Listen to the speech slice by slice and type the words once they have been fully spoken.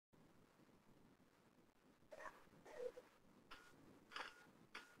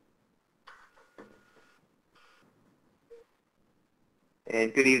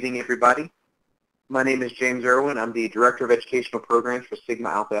And good evening, everybody. My name is James Irwin. I'm the Director of Educational Programs for Sigma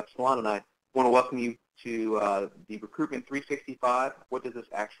Alpha Epsilon, and I want to welcome you to the Recruitment 365, What Does This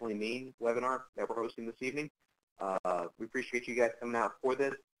Actually Mean webinar that we're hosting this evening. We appreciate you guys coming out for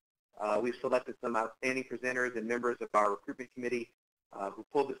this. We've selected some outstanding presenters and members of our recruitment committee who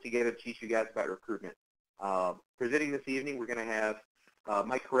pulled this together to teach you guys about recruitment. Presenting this evening, we're going to have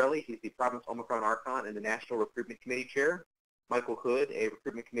Mike Corelli. He's the Province Omicron Archon and the National Recruitment Committee Chair. Michael Hood, a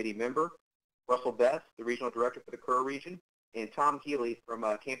Recruitment Committee member. Russell Best, the Regional Director for the Kerr region. And Tom Healy from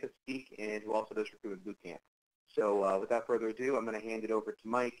Campus Speak, and who also does Recruitment Boot Camp. So without further ado, I'm going to hand it over to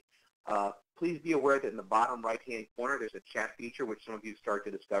Mike. Please be aware that in the bottom right-hand corner, there's a chat feature, which some of you start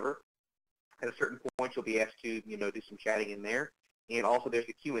to discover. At a certain point, you'll be asked to, do some chatting in there. And also, there's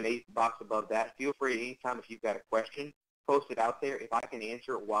a Q&A box above that. Feel free anytime if you've got a question, post it out there. If I can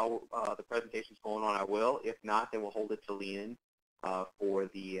answer it while the presentation's going on, I will. If not, then we'll hold it till the end for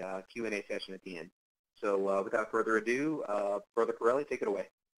the Q&A session at the end. So without further ado, Brother Corelli, take it away.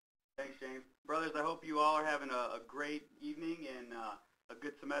 Thanks, James. Brothers, I hope you all are having a great evening and a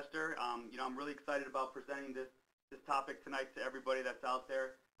good semester. I'm really excited about presenting this topic tonight to everybody that's out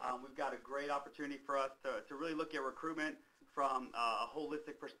there. We've got a great opportunity for us to really look at recruitment from a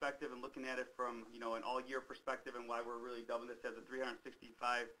holistic perspective and looking at it from, an all-year perspective, and why we're really dubbing this as a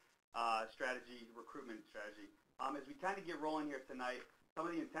 365 recruitment strategy. As we kind of get rolling here tonight, some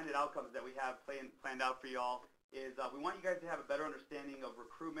of the intended outcomes that we have planned out for you all is we want you guys to have a better understanding of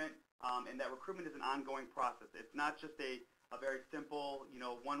recruitment, and that recruitment is an ongoing process. It's not just a very simple,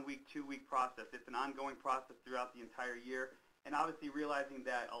 1 week, 2 week process. It's an ongoing process throughout the entire year. And obviously realizing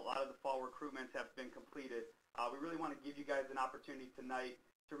that a lot of the fall recruitments have been completed, we really want to give you guys an opportunity tonight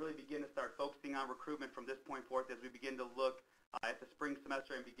to really begin to start focusing on recruitment from this point forth as we begin to look at the spring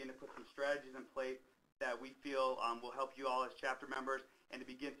semester and begin to put some strategies in place that we feel will help you all as chapter members and to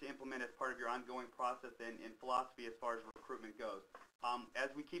begin to implement as part of your ongoing process and philosophy as far as recruitment goes.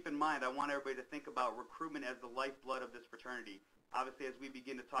 As we keep in mind, I want everybody to think about recruitment as the lifeblood of this fraternity. Obviously, as we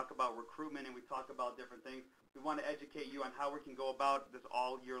begin to talk about recruitment and we talk about different things, we want to educate you on how we can go about this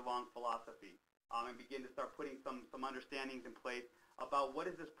all-year-long philosophy and begin to start putting some understandings in place about what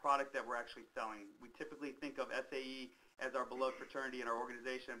is this product that we're actually selling. We typically think of SAE as our beloved fraternity and our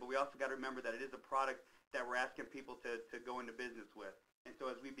organization, but we also got to remember that it is a product that we're asking people to go into business with. And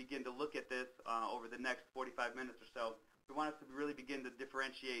so as we begin to look at this over the next 45 minutes or so, we want us to really begin to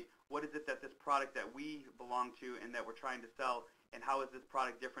differentiate what is it that this product that we belong to and that we're trying to sell, and how is this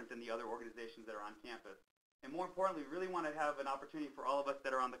product different than the other organizations that are on campus. And more importantly, we really want to have an opportunity for all of us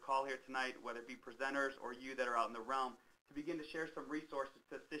that are on the call here tonight, whether it be presenters or you that are out in the realm, to begin to share some resources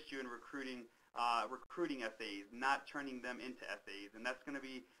to assist you in recruiting SAEs, not turning them into SAEs. And that's going to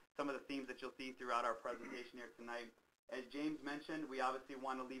be some of the themes that you'll see throughout our presentation here tonight. As James mentioned, we obviously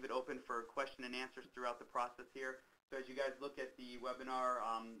want to leave it open for question and answers throughout the process here. So as you guys look at the webinar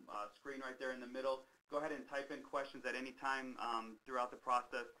screen right there in the middle, go ahead and type in questions at any time throughout the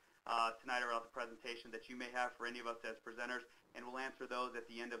process tonight or throughout the presentation that you may have for any of us as presenters, and we'll answer those at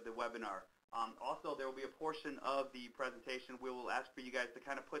the end of the webinar. Also, there will be a portion of the presentation we will ask for you guys to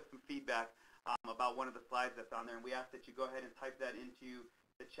kind of put some feedback about one of the slides that's on there, and we ask that you go ahead and type that into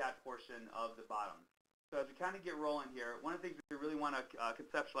the chat portion of the bottom. So as we kind of get rolling here, one of the things we really want to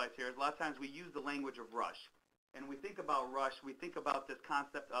conceptualize here is a lot of times we use the language of rush. And we think about rush, we think about this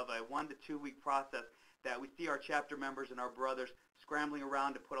concept of a 1 to 2 week process that we see our chapter members and our brothers scrambling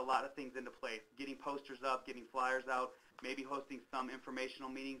around to put a lot of things into place, getting posters up, getting flyers out, maybe hosting some informational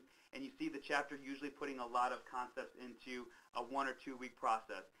meetings, and you see the chapter usually putting a lot of concepts into a 1 or 2 week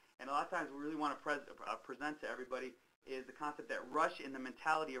process. And a lot of times we really want to present to everybody is the concept that rush and the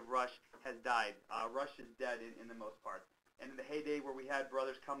mentality of rush has died. Rush is dead in the most part. And in the heyday where we had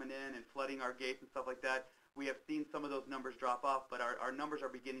brothers coming in and flooding our gates and stuff like that, we have seen some of those numbers drop off, but our numbers are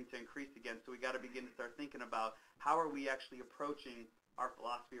beginning to increase again, so we got to begin to start thinking about how are we actually approaching our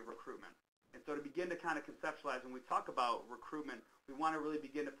philosophy of recruitment. And so to begin to kind of conceptualize, when we talk about recruitment, we want to really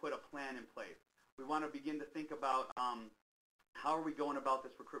begin to put a plan in place. We want to begin to think about how are we going about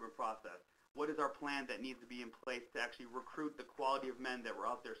this recruitment process? What is our plan that needs to be in place to actually recruit the quality of men that we're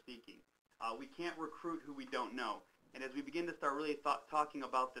out there seeking? We can't recruit who we don't know. And as we begin to start really talking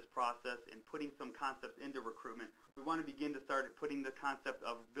about this process and putting some concepts into recruitment, we want to begin to start putting the concept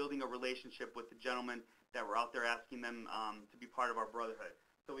of building a relationship with the gentlemen that we're out there asking them to be part of our brotherhood.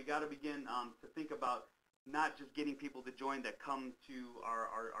 So we got to begin to think about not just getting people to join that come to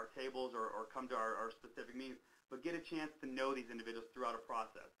our tables or come to our specific meetings, but get a chance to know these individuals throughout a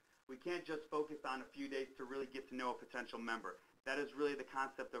process. We can't just focus on a few days to really get to know a potential member. That is really the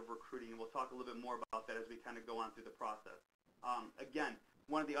concept of recruiting, and we'll talk a little bit more about that as we kind of go on through the process. Again,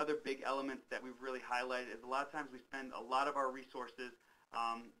 one of the other big elements that we've really highlighted is a lot of times we spend a lot of our resources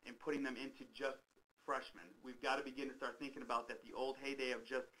in putting them into just freshmen. We've got to begin to start thinking about that the old heyday of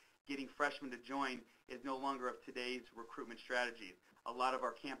just getting freshmen to join is no longer of today's recruitment strategies. A lot of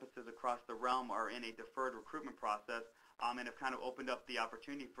our campuses across the realm are in a deferred recruitment process and have kind of opened up the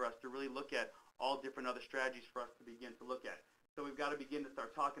opportunity for us to really look at all different other strategies for us to begin to look at. So we've got to begin to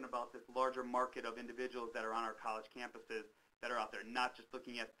start talking about this larger market of individuals that are on our college campuses that are out there, not just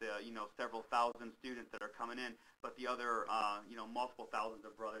looking at the, several thousand students that are coming in, but the other, multiple thousands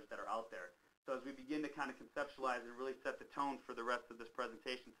of brothers that are out there. So as we begin to kind of conceptualize and really set the tone for the rest of this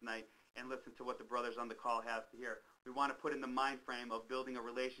presentation tonight and listen to what the brothers on the call have to hear, we want to put in the mind frame of building a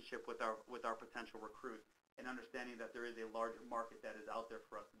relationship with our potential recruits and understanding that there is a larger market that is out there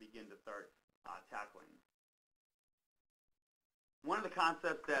for us to begin to start tackling. One of the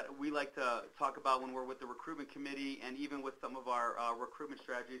concepts that we like to talk about when we're with the recruitment committee and even with some of our recruitment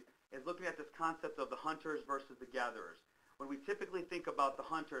strategies is looking at this concept of the hunters versus the gatherers. When we typically think about the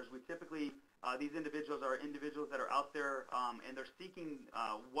hunters, we typically, these individuals are individuals that are out there and they're seeking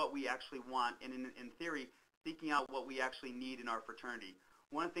what we actually want and in theory, seeking out what we actually need in our fraternity.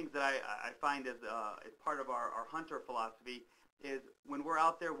 One of the things that I find as part of our hunter philosophy is when we're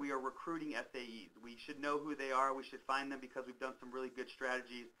out there, we are recruiting SAEs. We should know who they are. We should find them because we've done some really good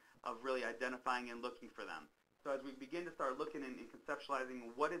strategies of really identifying and looking for them. So as we begin to start looking and conceptualizing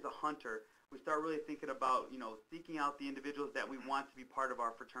what is a hunter, we start really thinking about, seeking out the individuals that we want to be part of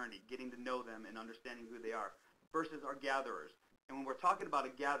our fraternity, getting to know them and understanding who they are, versus our gatherers. And when we're talking about a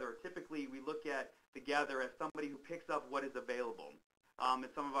gatherer, typically we look at the gatherer as somebody who picks up what is available. In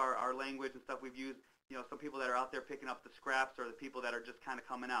some of our language and stuff we've used, some people that are out there picking up the scraps or the people that are just kind of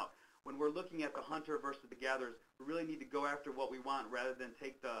coming out. When we're looking at the hunter versus the gatherers, we really need to go after what we want rather than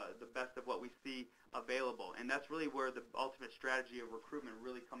take the best of what we see available. And that's really where the ultimate strategy of recruitment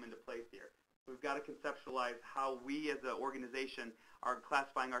really come into place here. We've got to conceptualize how we as an organization are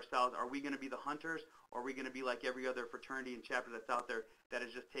classifying ourselves. Are we going to be the hunters, or are we going to be like every other fraternity and chapter that's out there that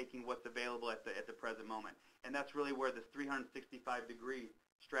is just taking what's available at the present moment? And that's really where this 365-degree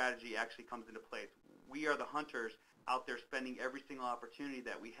strategy actually comes into place. We are the hunters out there spending every single opportunity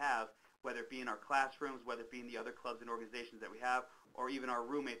that we have, whether it be in our classrooms, whether it be in the other clubs and organizations that we have, or even our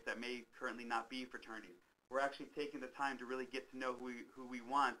roommates that may currently not be fraternities. We're actually taking the time to really get to know who we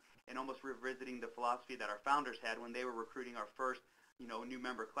want and almost revisiting the philosophy that our founders had when they were recruiting our first new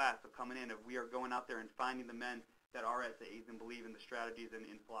member class of coming in. If we are going out there and finding the men that are SAEs and believe in the strategies and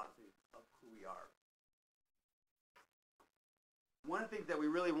philosophies of who we are. One of the things that we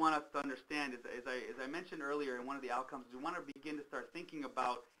really want us to understand is, as I mentioned earlier, in one of the outcomes, is we want to begin to start thinking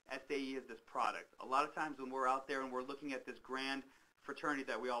about SAE as this product. A lot of times when we're out there and we're looking at this grand fraternity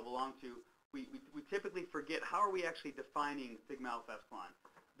that we all belong to, we typically forget how are we actually defining Sigma Alpha Epsilon.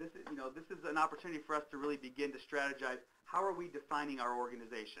 This is an opportunity for us to really begin to strategize. How are we defining our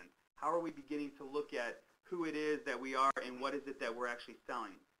organization? How are we beginning to look at who it is that we are and what is it that we're actually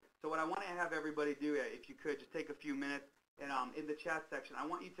selling? So what I want to have everybody do, if you could, just take a few minutes. And in the chat section, I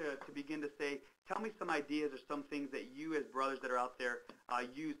want you to begin to say, tell me some ideas or some things that you as brothers that are out there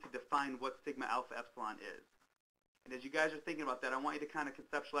use to define what Sigma Alpha Epsilon is. And as you guys are thinking about that, I want you to kind of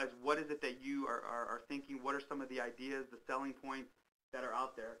conceptualize what is it that you are thinking, what are some of the ideas, the selling points that are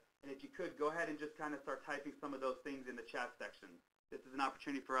out there. And if you could, go ahead and just kind of start typing some of those things in the chat section. This is an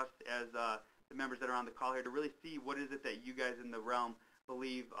opportunity for us as the members that are on the call here to really see what is it that you guys in the realm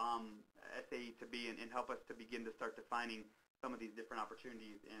believe SAE to be and help us to begin to start defining some of these different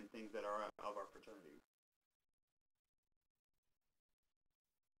opportunities and things that are of our fraternity.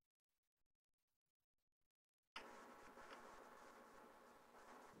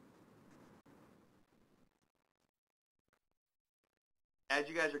 As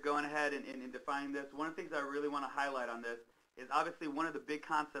you guys are going ahead and defining this, one of the things I really want to highlight on this is obviously one of the big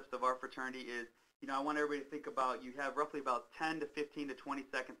concepts of our fraternity is, I want everybody to think about, you have roughly about 10 to 15 to 20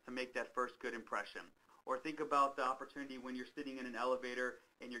 seconds to make that first good impression. Or think about the opportunity when you're sitting in an elevator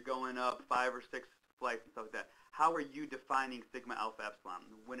and you're going up 5 or 6 flights and stuff like that. How are you defining Sigma Alpha Epsilon?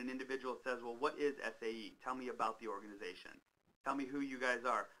 When an individual says, well, what is SAE? Tell me about the organization. Tell me who you guys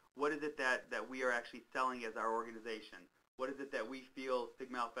are. What is it that we are actually selling as our organization? What is it that we feel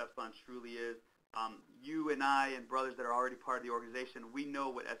Sigma Alpha Epsilon truly is? You and I and brothers that are already part of the organization, we know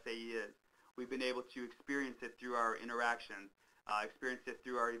what SAE is. We've been able to experience it through our interactions, experience it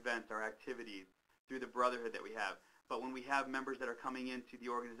through our events, our activities, through the brotherhood that we have. But when we have members that are coming into the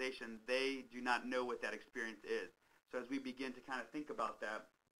organization, they do not know what that experience is. So as we begin to kind of think about that,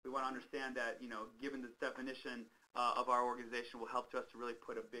 we want to understand that, given this definition of our organization will help to us to really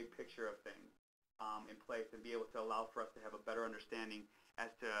put a big picture of things. in place and be able to allow for us to have a better understanding as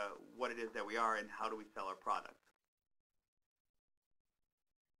to what it is that we are and how do we sell our product.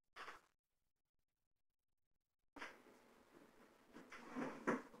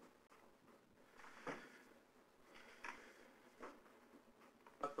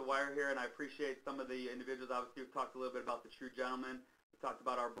 The wire here, and I appreciate some of the individuals. Obviously, we've talked a little bit about the true gentleman. We talked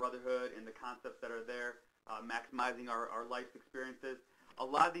about our brotherhood and the concepts that are there, maximizing our life's experiences. A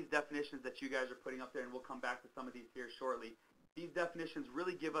lot of these definitions that you guys are putting up there, and we'll come back to some of these here shortly, these definitions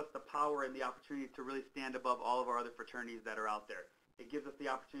really give us the power and the opportunity to really stand above all of our other fraternities that are out there. It gives us the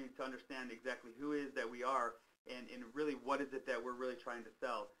opportunity to understand exactly who it is that we are and really what is it that we're really trying to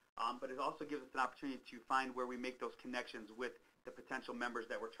sell. But it also gives us an opportunity to find where we make those connections with the potential members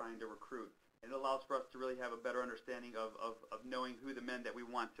that we're trying to recruit. And it allows for us to really have a better understanding of knowing who the men that we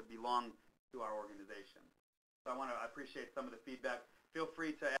want to belong to our organization. So I appreciate some of the feedback. Feel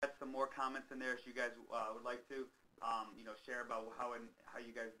free to add some more comments in there if you guys would like to, share about how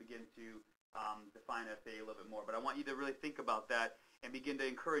you guys begin to define SA a little bit more. But I want you to really think about that and begin to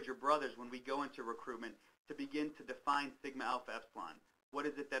encourage your brothers when we go into recruitment to begin to define Sigma Alpha Epsilon. What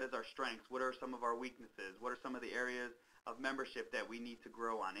is it that is our strengths? What are some of our weaknesses? What are some of the areas of membership that we need to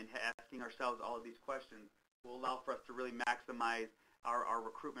grow on? And asking ourselves all of these questions will allow for us to really maximize our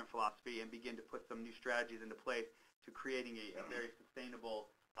recruitment philosophy and begin to put some new strategies into place to creating a very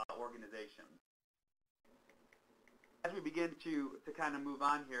sustainable organization. As we begin to kind of move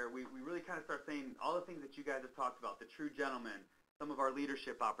on here, we really kind of start saying all the things that you guys have talked about, the true gentleman, some of our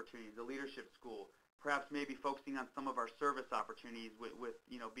leadership opportunities, the leadership school, perhaps maybe focusing on some of our service opportunities with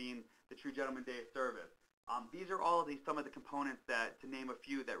being the True Gentleman Day of Service. These are all of some of the components that, to name a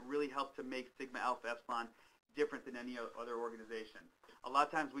few, that really help to make Sigma Alpha Epsilon different than any other organization. A lot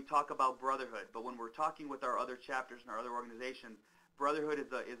of times we talk about brotherhood, but when we're talking with our other chapters and our other organizations, brotherhood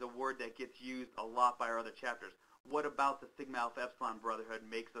is a word that gets used a lot by our other chapters. What about the Sigma Alpha Epsilon brotherhood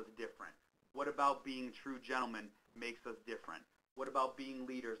makes us different? What about being true gentlemen makes us different? What about being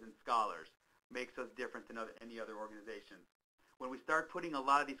leaders and scholars makes us different than any other organization? When we start putting a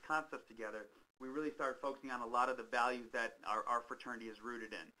lot of these concepts together, we really start focusing on a lot of the values that our fraternity is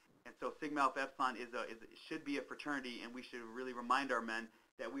rooted in. And so Sigma Alpha Epsilon should be a fraternity, and we should really remind our men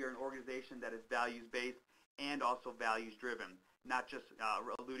that we are an organization that is values-based and also values-driven, not just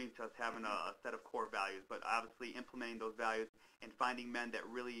alluding to us having a set of core values, but obviously implementing those values and finding men that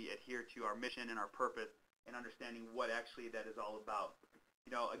really adhere to our mission and our purpose and understanding what actually that is all about.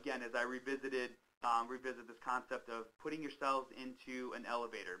 Again, as I revisit this concept of putting yourselves into an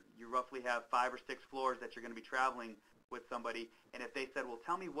elevator. You roughly have 5 or 6 floors that you're going to be traveling with somebody, and if they said, well,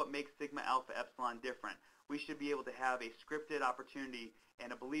 tell me what makes Sigma Alpha Epsilon different, we should be able to have a scripted opportunity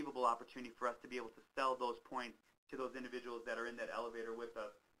and a believable opportunity for us to be able to sell those points to those individuals that are in that elevator with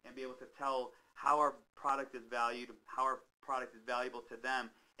us and be able to tell how our product is valued, how our product is valuable to them,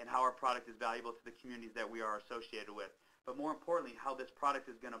 and how our product is valuable to the communities that we are associated with. But more importantly, how this product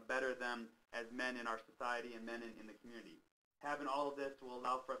is going to better them as men in our society and men in the community. Having all of this will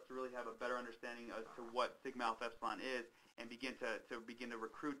allow for us to really have a better understanding as to what Sigma Alpha Epsilon is and begin to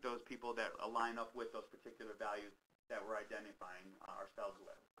recruit those people that align up with those particular values that we're identifying ourselves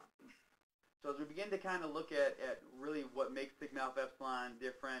with. So as we begin to kind of look at really what makes Sigma Alpha Epsilon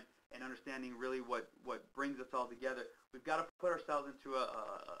different and understanding really what brings us all together, we've got to put ourselves into a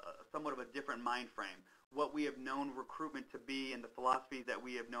somewhat of a different mind frame. What we have known recruitment to be and the philosophies that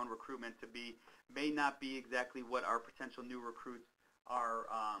we have known recruitment to be may not be exactly what our potential new recruits are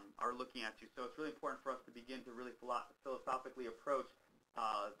looking at. So it's really important for us to begin to really philosophically approach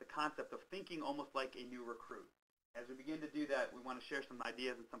the concept of thinking almost like a new recruit. As we begin to do that, we want to share some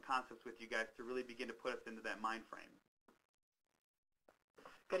ideas and some concepts with you guys to really begin to put us into that mind frame.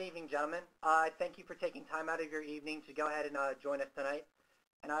 Good evening, gentlemen. Thank you for taking time out of your evening to go ahead and join us tonight.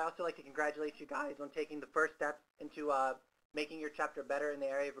 And I also like to congratulate you guys on taking the first steps into making your chapter better in the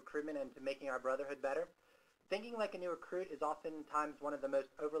area of recruitment and to making our brotherhood better. Thinking like a new recruit is oftentimes one of the most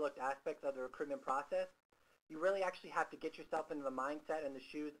overlooked aspects of the recruitment process. You really actually have to get yourself into the mindset and the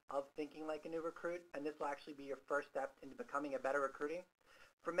shoes of thinking like a new recruit, and this will actually be your first step into becoming a better recruiting.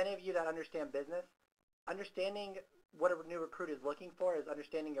 For many of you that understand business, understanding what a new recruit is looking for is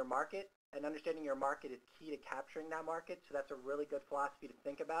understanding your market, and understanding your market is key to capturing that market, so that's a really good philosophy to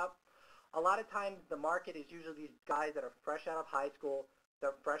think about. A lot of times the market is usually these guys that are fresh out of high school,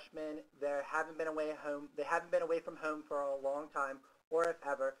 they're freshmen, they haven't been away from home for a long time, or if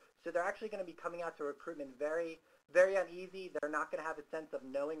ever, so they're actually going to be coming out to recruitment very, very uneasy. They're not going to have a sense of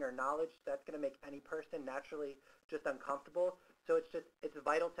knowing or knowledge. That's going to make any person naturally just uncomfortable. So it's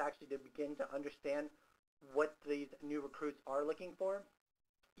vital to actually begin to understand what these new recruits are looking for.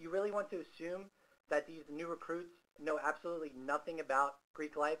 You really want to assume that these new recruits know absolutely nothing about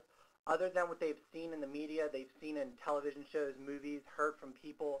Greek life other than what they've seen in the media, they've seen in television shows, movies, heard from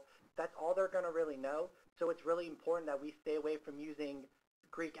people. That's all they're going to really know. So it's really important that we stay away from using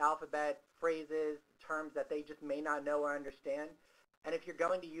Greek alphabet, phrases, terms that they just may not know or understand. And if you're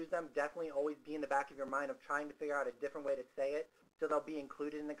going to use them, definitely always be in the back of your mind of trying to figure out a different way to say it so they'll be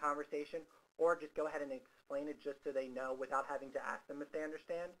included in the conversation, or just go ahead and explain it just so they know without having to ask them if they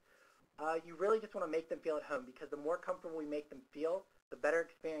understand. You really just want to make them feel at home, because the more comfortable we make them feel, the better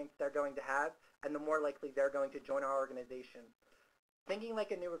experience they're going to have, and the more likely they're going to join our organization. Thinking like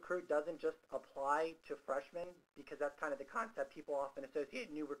a new recruit doesn't just apply to freshmen, because that's kind of the concept. People often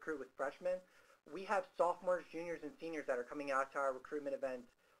associate new recruit with freshmen. We have sophomores, juniors, and seniors that are coming out to our recruitment events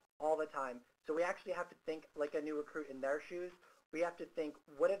all the time. So we actually have to think like a new recruit in their shoes. We have to think,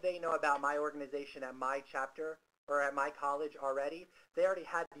 what do they know about my organization at my chapter or at my college already? They already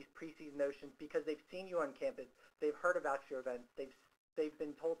had these preseason notions because they've seen you on campus. They've heard about your events. They've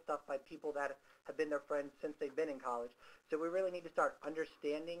been told stuff by people that have been their friends since they've been in college. So we really need to start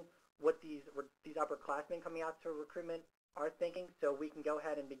understanding what these upperclassmen coming out to recruitment are thinking, so we can go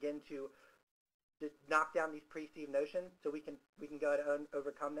ahead and begin to just knock down these perceived notions, so we can go ahead and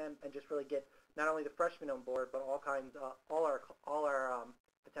overcome them and just really get not only the freshmen on board, but all our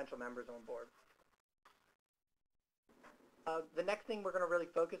potential members on board. The next thing we're going to really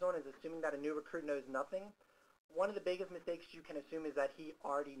focus on is assuming that a new recruit knows nothing. One of the biggest mistakes you can assume is that he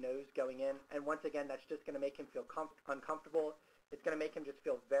already knows going in, and once again, that's just going to make him feel uncomfortable. It's going to make him just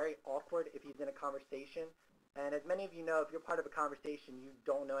feel very awkward if he's in a conversation. And as many of you know, if you're part of a conversation you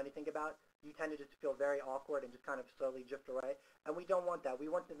don't know anything about, you tend to just feel very awkward and just kind of slowly drift away. And we don't want that. We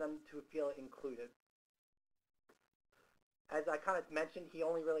want them to feel included. As I kind of mentioned, he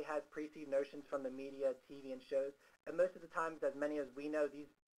only really has perceived notions from the media, TV, and shows. And most of the times, as many as we know,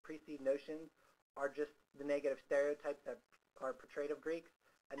 these perceived notions are just the negative stereotypes that are portrayed of Greeks,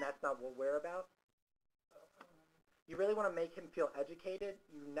 and that's not what we're about. You really want to make him feel educated.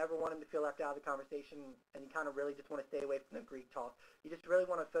 You never want him to feel left out of the conversation, and you kind of really just want to stay away from the Greek talk. You just really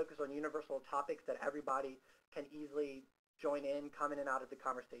want to focus on universal topics that everybody can easily join in, come in and out of the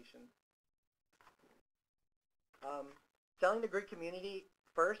conversation. Selling the Greek community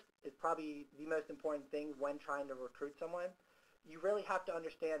first is probably the most important thing when trying to recruit someone. You really have to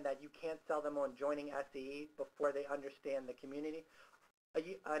understand that you can't sell them on joining SCE before they understand the community.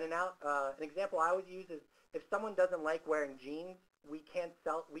 An example I would use is if someone doesn't like wearing jeans, we can't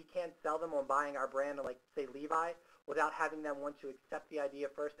sell them on buying our brand, like say Levi, without having them want to accept the idea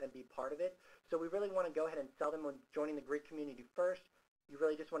first and be part of it. So we really want to go ahead and sell them on joining the Greek community first. You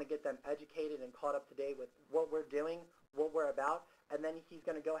really just want to get them educated and caught up to date with what we're doing, what we're about, and then he's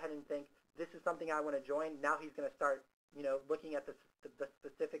going to go ahead and think, this is something I want to join. Now he's going to start, looking at the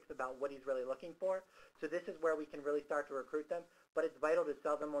specifics about what he's really looking for. So this is where we can really start to recruit them. But it's vital to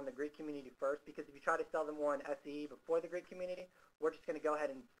sell them on the Greek community first, because if you try to sell them on SCE before the Greek community, we're just going to go ahead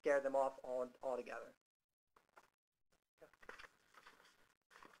and scare them off altogether.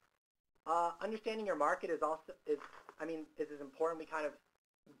 Understanding your market is as important. We kind of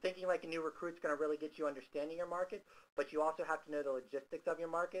thinking like a new recruit's going to really get you understanding your market, but you also have to know the logistics of your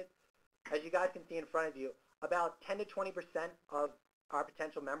market. As you guys can see in front of you, about 10 to 20% of our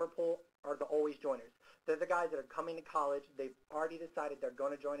potential member pool are the always joiners. They're the guys that are coming to college. They've already decided they're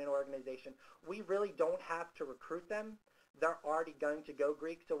going to join an organization. We really don't have to recruit them. They're already going to go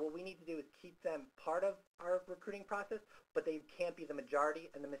Greek. So what we need to do is keep them part of our recruiting process, but they can't be the majority.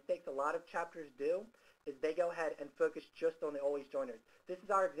 And the mistakes a lot of chapters do is they go ahead and focus just on the always joiners. This is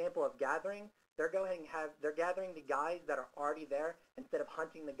our example of gathering. They're gathering the guys that are already there instead of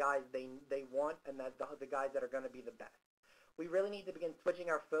hunting the guys they want and the guys that are going to be the best. We really need to begin switching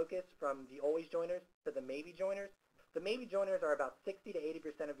our focus from the always joiners to the maybe joiners. The maybe joiners are about 60 to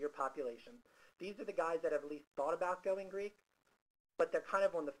 80% of your population. These are the guys that have at least thought about going Greek, but they're kind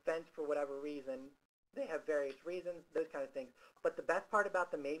of on the fence for whatever reason. They have various reasons, those kind of things. But the best part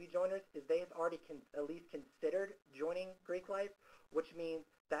about the maybe joiners is they have already at least considered joining Greek life, which means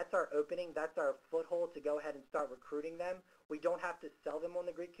that's our opening, that's our foothold to go ahead and start recruiting them. We don't have to sell them on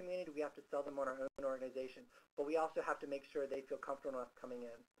the Greek community, we have to sell them on our own organization. But we also have to make sure they feel comfortable enough coming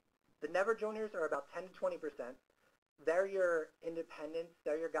in. The never joiners are about 10 to 20%. They're your independents,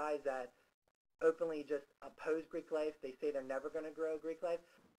 they're your guys that openly just oppose Greek life. They say they're never going to grow Greek life.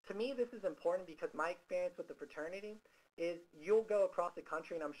 To me, this is important because my experience with the fraternity is you'll go across the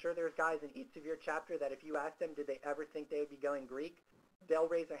country, and I'm sure there's guys in each of your chapter that if you ask them, did they ever think they would be going Greek, they'll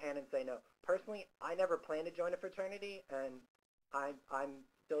raise their hand and say no. Personally, I never planned to join a fraternity, and I'm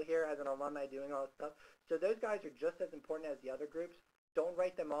still here as an alumni doing all this stuff. So those guys are just as important as the other groups. don't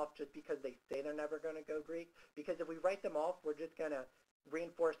write them off just because they say they're never going to go Greek, because if we write them off, we're just going to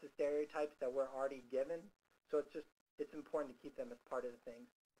reinforce the stereotypes that we're already given. So it's important to keep them as part of the thing.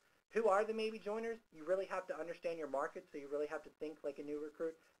 Who are the maybe joiners? You really have to understand your market, so you really have to think like a new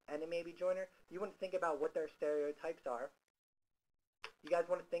recruit and a maybe joiner. You want to think about what their stereotypes are. You guys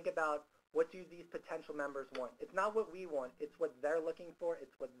want to think about what do these potential members want. It's not what we want. It's what they're looking for.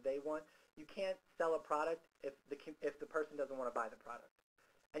 It's what they want. You can't sell a product if the person doesn't want to buy the product.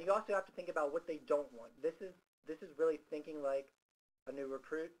 And you also have to think about what they don't want. This is really thinking like a new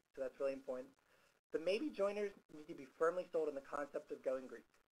recruit, so that's really important. The maybe joiners need to be firmly sold on the concept of going Greek.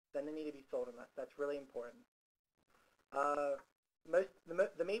 Then they need to be sold on us. That's really important.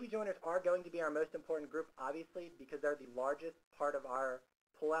 The maybe joiners are going to be our most important group, obviously, because they're the largest part of our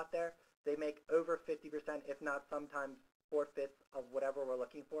pool out there. They make over 50%, if not sometimes 4/5 of whatever we're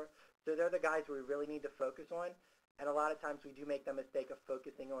looking for. So they're the guys we really need to focus on. And a lot of times we do make the mistake of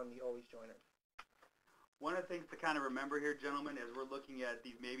focusing on the always joiners. One of the things to kind of remember here, gentlemen, as we're looking at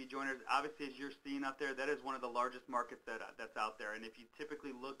these maybe joiners, obviously as you're seeing out there, that is one of the largest markets that's out there. And if you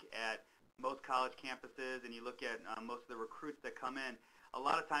typically look at most college campuses and you look at most of the recruits that come in, a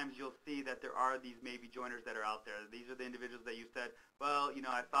lot of times you'll see that there are these maybe joiners that are out there. These are the individuals that you said, well, you know,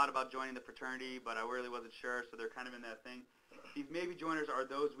 I thought about joining the fraternity, but I really wasn't sure, so they're kind of in that thing. These maybe joiners are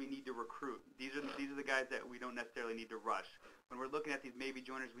those we need to recruit. These are the guys that we don't necessarily need to rush. When we're looking at these maybe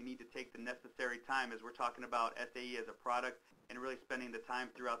joiners, we need to take the necessary time as we're talking about SAE as a product and really spending the time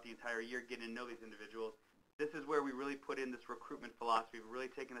throughout the entire year getting to know these individuals. This is where we really put in this recruitment philosophy. We're really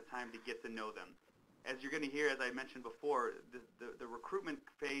taking the time to get to know them. As you're going to hear, as I mentioned before, the recruitment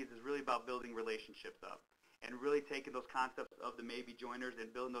phase is really about building relationships up and really taking those concepts of the maybe joiners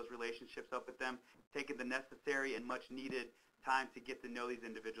and building those relationships up with them, taking the necessary and much needed time to get to know these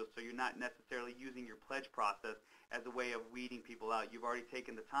individuals, so you're not necessarily using your pledge process as a way of weeding people out. You've already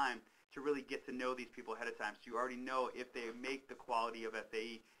taken the time to really get to know these people ahead of time, so you already know if they make the quality of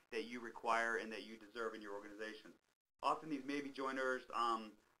SAE that you require and that you deserve in your organization. Often these maybe joiners,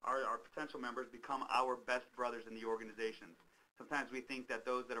 our potential members become our best brothers in the organization. Sometimes we think that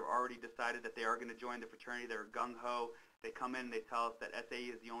those that have already decided that they are going to join the fraternity, they're gung-ho, they come in, they tell us that SAE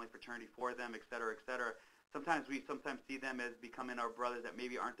is the only fraternity for them, et cetera, et cetera. Sometimes we see them as becoming our brothers that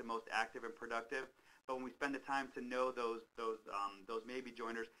maybe aren't the most active and productive, but when we spend the time to know those maybe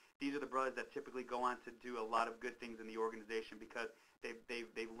joiners, these are the brothers that typically go on to do a lot of good things in the organization because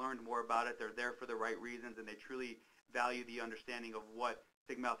they've learned more about it, they're there for the right reasons, and they truly value the understanding of what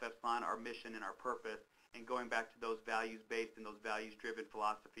Sigma Alpha Epsilon, our mission and our purpose, and going back to those values-based and those values-driven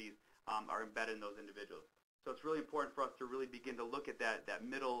philosophies are embedded in those individuals. So it's really important for us to really begin to look at that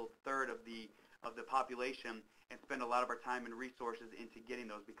middle third of the population and spend a lot of our time and resources into getting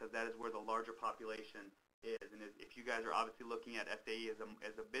those, because that is where the larger population is. And if you guys are obviously looking at SAE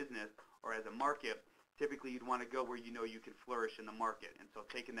as a business or as a market, typically you'd want to go where you know you can flourish in the market. And so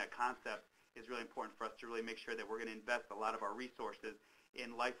taking that concept is really important for us to really make sure that we're going to invest a lot of our resources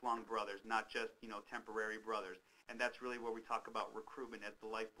in lifelong brothers, not just, you know, temporary brothers. And that's really where we talk about recruitment as the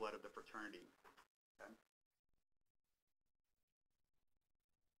lifeblood of the fraternity. Okay.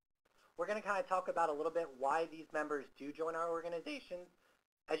 We're going to kind of talk about a little bit why these members do join our organization.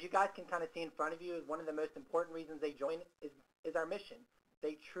 As you guys can kind of see in front of you, one of the most important reasons they join is our mission.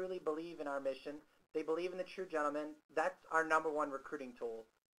 They truly believe in our mission. They believe in the true gentleman. That's our number one recruiting tool,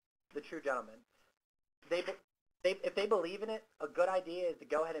 the true gentleman. If they believe in it, a good idea is to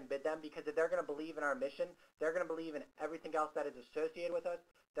go ahead and bid them, because if they're going to believe in our mission, they're going to believe in everything else that is associated with us.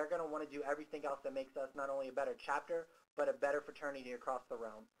 They're going to want to do everything else that makes us not only a better chapter, but a better fraternity across the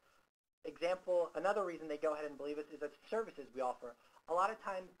realm. Another reason they go ahead and believe us is the services we offer. A lot of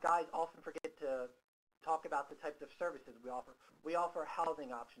times guys often forget to talk about the types of services we offer. We offer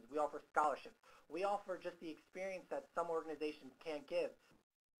housing options. We offer scholarships. We offer just the experience that some organizations can't give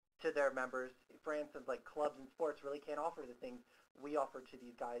to their members. For instance, like clubs and sports really can't offer the things we offer to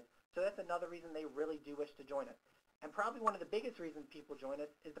these guys. So that's another reason they really do wish to join us. And probably one of the biggest reasons people join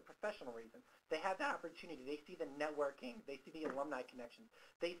us is the professional reason. They have that opportunity. They see the networking. They see the alumni connections.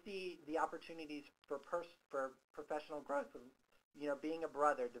 They see the opportunities for professional growth, you know, being a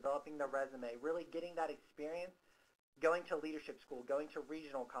brother, developing their resume, really getting that experience, going to leadership school, going to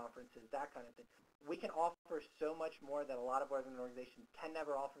regional conferences, that kind of thing. We can offer so much more that a lot of organizations can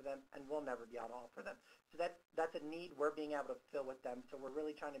never offer them and will never be able to offer them. So that's a need we're being able to fill with them. So we're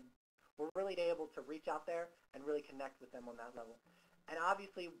really able to reach out there and really connect with them on that level. And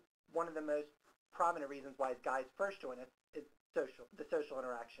obviously, one of the most prominent reasons why guys first join us is the social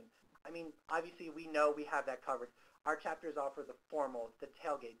interaction. I mean, obviously we know we have that covered. Our chapters offer the formals, the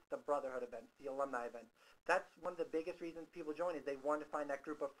tailgates, the brotherhood events, the alumni events. That's one of the biggest reasons people join is they want to find that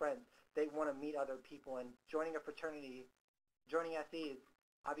group of friends. They want to meet other people, and joining a fraternity, joining SE is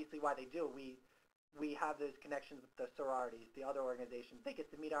obviously why they do. We have those connections with the sororities, the other organizations. They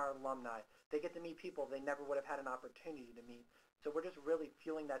get to meet our alumni. They get to meet people they never would have had an opportunity to meet. So we're just really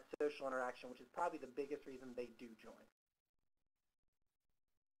fueling that social interaction, which is probably the biggest reason they do join.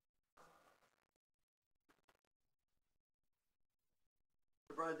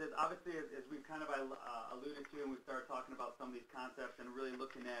 Brothers, obviously, as we've kind of alluded to, and we started talking about some of these concepts and really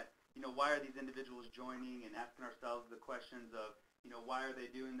looking at, why are these individuals joining, and asking ourselves the questions of, why are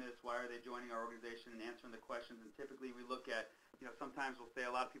they doing this? Why are they joining our organization, and answering the questions. And typically we look at, sometimes we'll say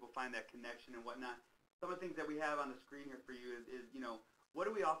a lot of people find that connection and whatnot. Some of the things that we have on the screen here for you is what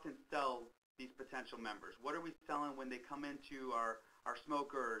do we often sell these potential members? What are we selling when they come into our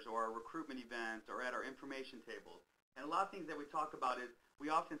smokers or our recruitment events or at our information tables? And a lot of things that we talk about is we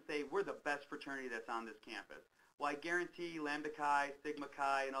often say we're the best fraternity that's on this campus. Well, I guarantee Lambda Chi, Sigma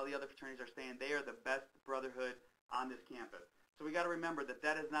Chi, and all the other fraternities are saying they are the best brotherhood on this campus. So we got to remember that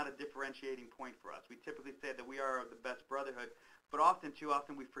that is not a differentiating point for us. We typically say that we are the best brotherhood, but too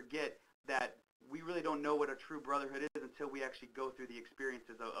often we forget that we really don't know what a true brotherhood is until we actually go through the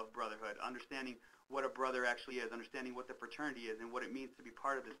experiences of brotherhood, understanding what a brother actually is, understanding what the fraternity is, and what it means to be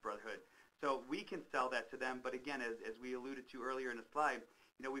part of this brotherhood. So we can sell that to them, but again, as we alluded to earlier in the slide,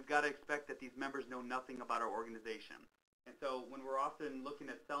 we've got to expect that these members know nothing about our organization. And so when we're often looking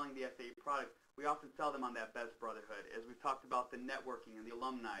at selling the SAE product, we often sell them on that best brotherhood. As we've talked about the networking and the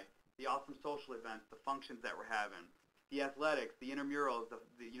alumni, the awesome social events, the functions that we're having, the athletics, the intramurals,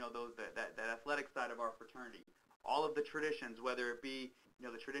 that athletic side of our fraternity, all of the traditions, whether it be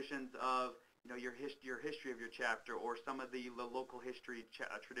the traditions of your history of your chapter, or some of the local history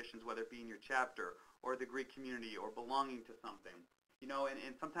traditions, whether it be in your chapter or the Greek community or belonging to something.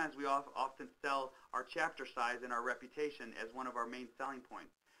 And sometimes we often sell our chapter size and our reputation as one of our main selling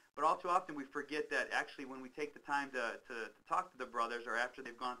points. But all too often we forget that actually when we take the time to talk to the brothers, or after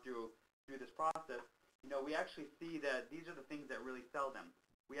they've gone through this process, we actually see that these are the things that really sell them.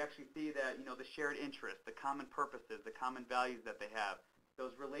 We actually see that, the shared interests, the common purposes, the common values that they have,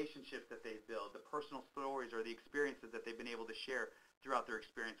 those relationships that they build, the personal stories or the experiences that they've been able to share throughout their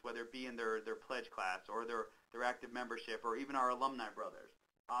experience, whether it be in their pledge class or their active membership, or even our alumni brothers.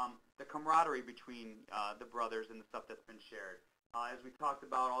 The camaraderie between the brothers and the stuff that's been shared. As we talked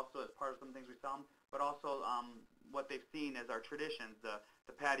about also as part of some things we saw them, but also what they've seen as our traditions, the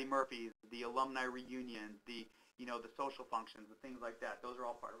Patty Murphys, the alumni reunions, the social functions, the things like that. Those are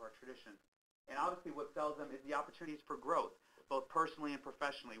all part of our traditions. And obviously what sells them is the opportunities for growth, both personally and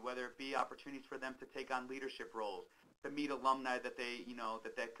professionally, whether it be opportunities for them to take on leadership roles, to meet alumni that they,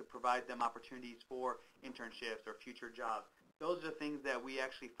 that could provide them opportunities for internships or future jobs. Those are the things that we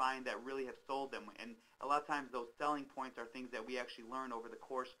actually find that really have sold them. And a lot of times those selling points are things that we actually learn over the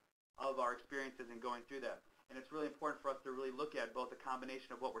course of our experiences and going through that. And it's really important for us to really look at both the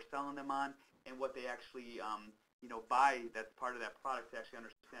combination of what we're selling them on and what they actually, buy that's part of that product, to actually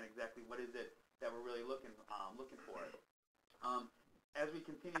understand exactly what is it that we're really looking for. As we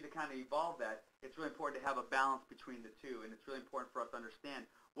continue to kind of evolve that, it's really important to have a balance between the two, and it's really important for us to understand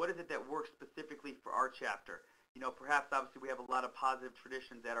what is it that works specifically for our chapter. Perhaps obviously we have a lot of positive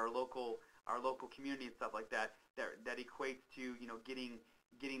traditions at our local community and stuff like that equates to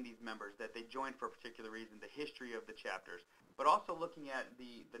getting these members, that they join for a particular reason, the history of the chapters, but also looking at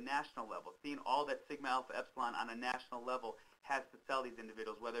the national level, seeing all that Sigma Alpha Epsilon on a national level has to sell these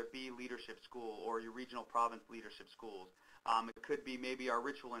individuals, whether it be leadership school or your regional province leadership schools. It could be maybe our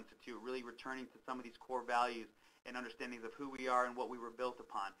Ritual Institute, really returning to some of these core values and understandings of who we are and what we were built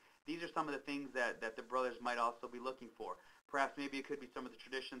upon. These are some of the things that the brothers might also be looking for. Perhaps maybe it could be some of the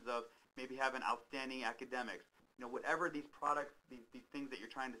traditions of maybe having outstanding academics. Whatever these products, these things that you're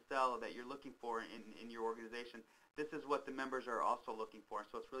trying to sell, that you're looking for in your organization, this is what the members are also looking for.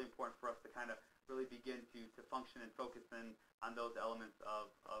 So it's really important for us to kind of really begin to function and focus in on those elements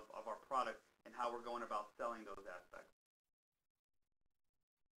of our product and how we're going about selling those aspects.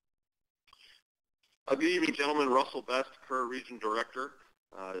 Good evening, gentlemen. Russell Best, Kerr Region Director,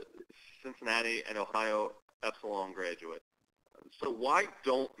 Cincinnati and Ohio Epsilon graduate. So why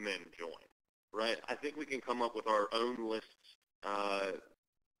don't men join, right? I think we can come up with our own lists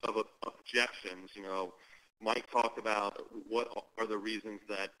of objections. Mike talked about what are the reasons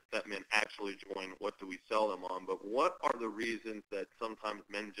that men actually join, what do we sell them on, but what are the reasons that sometimes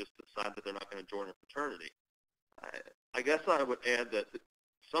men just decide that they're not going to join a fraternity? I guess I would add that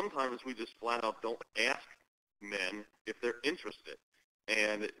sometimes we just flat out don't ask men if they're interested.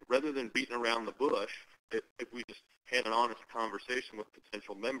 And rather than beating around the bush, if we just had an honest conversation with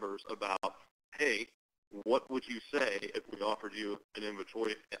potential members about, hey, what would you say if we offered you an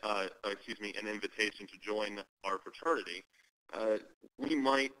an invitation to join our fraternity? We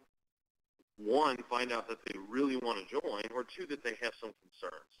might, one, find out that they really want to join, or two, that they have some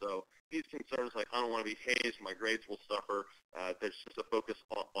concerns. So these concerns like, I don't want to be hazed, my grades will suffer, there's just a focus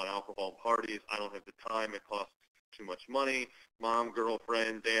on alcohol parties, I don't have the time, it costs too much money, mom,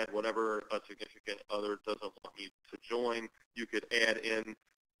 girlfriend, dad, whatever, a significant other doesn't want me to join. You could add in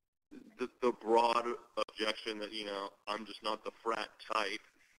the broad objection that, I'm just not the frat type.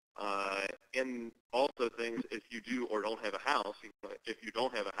 And also things, if you do or don't have a house, if you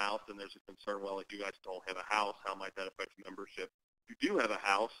don't have a house, then there's a concern, well, if you guys don't have a house, how might that affect membership? If you do have a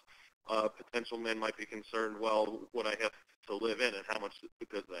house, potential men might be concerned, well, would I have to live in, and how much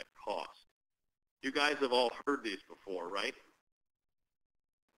does that cost? You guys have all heard these before, right?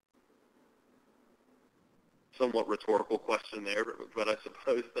 Somewhat rhetorical question there, but I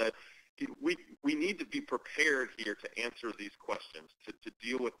suppose that we need to be prepared here to answer these questions, to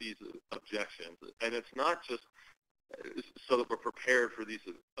deal with these objections. And it's not just so that we're prepared for these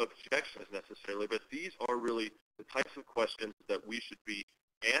objections necessarily, but these are really the types of questions that we should be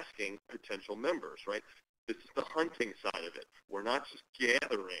asking potential members, right? This is the hunting side of it. We're not just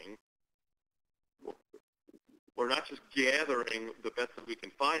gathering the best that we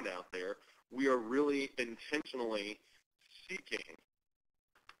can find out there. We are really intentionally seeking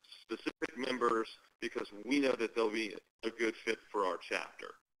specific members because we know that they'll be a good fit for our chapter.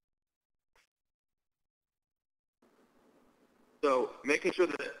 So making sure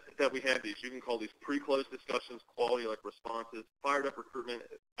that we have these, you can call these pre-close discussions, quality like responses. Fired Up Recruitment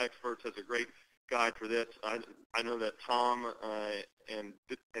Experts has a great guide for this. I know that Tom and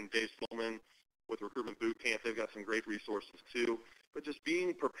Dave Stillman with Recruitment Bootcamp, they've got some great resources too. But just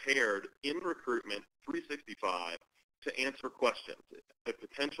being prepared in Recruitment 365 to answer questions. If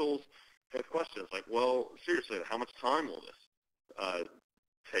potentials have questions like, well, seriously, how much time will this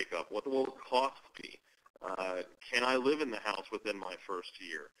take up? What will the cost be? Can I live in the house within my first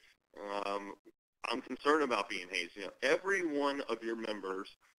year? I'm concerned about being hazed. Every one of your members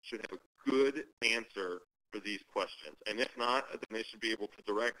should have a good answer for these questions. And if not, then they should be able to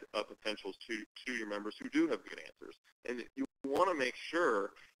direct potentials to your members who do have good answers. And you want to make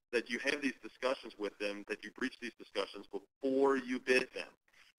sure that you have these discussions with them, that you breach these discussions before you bid them,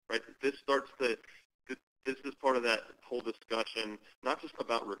 right? This is part of that whole discussion, not just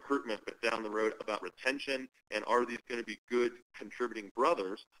about recruitment, but down the road about retention, and are these going to be good contributing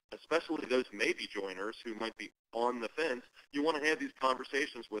brothers, especially those maybe joiners who might be on the fence. You want to have these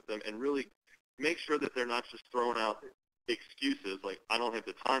conversations with them and really make sure that they're not just throwing out excuses like, I don't have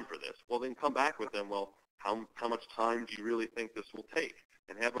the time for this. Well, then come back with them, well, how much time do you really think this will take?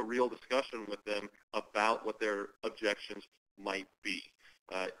 And have a real discussion with them about what their objections might be.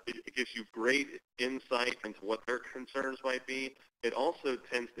 It gives you great insight into what their concerns might be. It also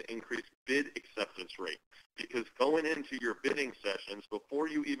tends to increase bid acceptance rate, because going into your bidding sessions, before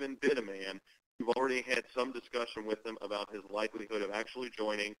you even bid a man, you've already had some discussion with them about his likelihood of actually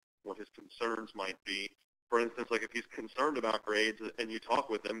joining, what his concerns might be. For instance, like if he's concerned about grades and you talk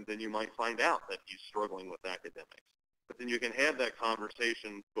with him, then you might find out that he's struggling with academics. But then you can have that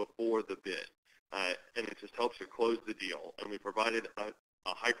conversation before the bid, and it just helps you close the deal. And we provided a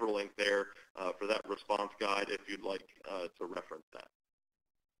hyperlink there for that response guide if you'd like to reference that.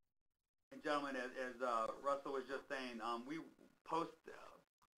 And gentlemen, as Russell was just saying, we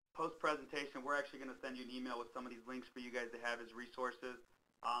post-presentation, we're actually going to send you an email with some of these links for you guys to have as resources.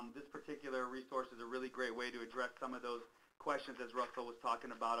 This particular resource is a really great way to address some of those questions, as Russell was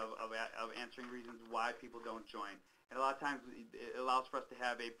talking about, of answering reasons why people don't join. And a lot of times it allows for us to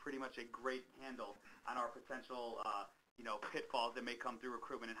have pretty much a great handle on our potential pitfalls that may come through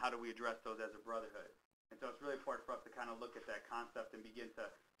recruitment, and how do we address those as a brotherhood. And so it's really important for us to kind of look at that concept and begin to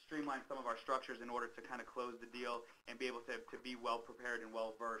streamline some of our structures in order to kind of close the deal and be able to be well prepared and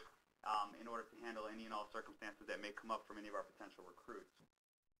well versed in order to handle any and all circumstances that may come up from any of our potential recruits.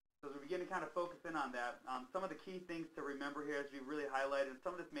 So as we begin to kind of focus in on that, some of the key things to remember here, as we really highlighted, and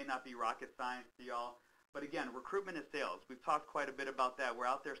some of this may not be rocket science to y'all, but again, recruitment is sales. We've talked quite a bit about that. We're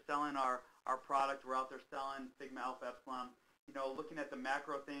out there selling our product. We're out there selling Sigma Alpha Epsilon. Looking at the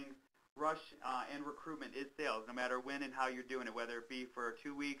macro things, rush and recruitment is sales, no matter when and how you're doing it, whether it be for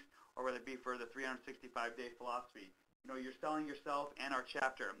 2 weeks or whether it be for the 365-day philosophy. You're selling yourself and our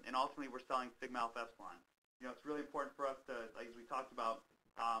chapter, and ultimately we're selling Sigma Alpha Epsilon. It's really important for us to, like as we talked about,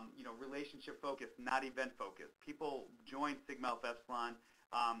 relationship focused, not event focused. People join Sigma Alpha Epsilon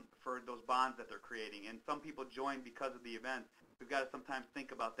for those bonds that they're creating, and some people join because of the events, we've got to sometimes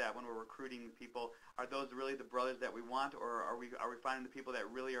think about that when we're recruiting people. Are those really the brothers that we want, or are we finding the people that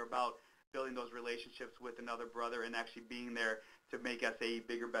really are about building those relationships with another brother and actually being there to make SAE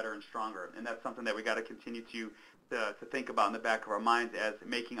bigger, better, and stronger? And that's something that we got to continue to think about in the back of our minds as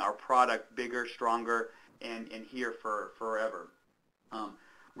making our product bigger, stronger, and here for forever.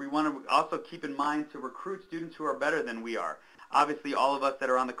 We want to also keep in mind to recruit students who are better than we are. Obviously, all of us that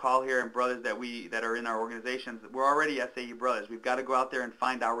are on the call here and brothers that are in our organizations, we're already SAE brothers. We've got to go out there and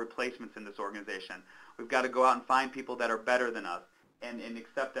find our replacements in this organization. We've got to go out and find people that are better than us and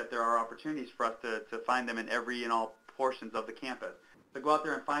accept that there are opportunities for us to find them in every and all portions of the campus. So go out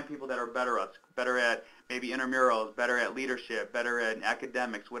there and find people that are better at maybe intramurals, better at leadership, better at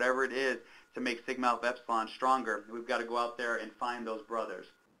academics, whatever it is to make Sigma Alpha Epsilon stronger. We've got to go out there and find those brothers.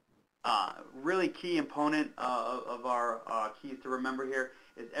 Really key component of our keys to remember here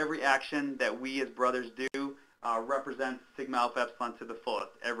is every action that we as brothers do represents Sigma Alpha Epsilon to the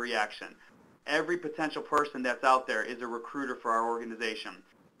fullest, every action. Every potential person that's out there is a recruiter for our organization.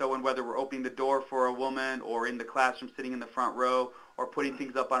 So whether we're opening the door for a woman or in the classroom sitting in the front row or putting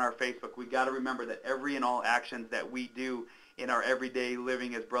things up on our Facebook, we got to remember that every and all actions that we do in our everyday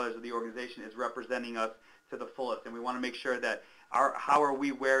living as brothers of the organization is representing us to the fullest. And we want to make sure that how are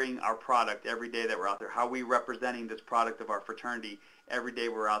we wearing our product every day that we're out there? How are we representing this product of our fraternity every day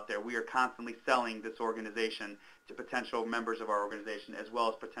we're out there? We are constantly selling this organization to potential members of our organization as well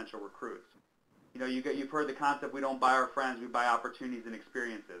as potential recruits. You know, you've heard the concept, we don't buy our friends, we buy opportunities and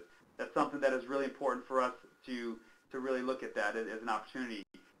experiences. That's something that is really important for us to really look at that as an opportunity.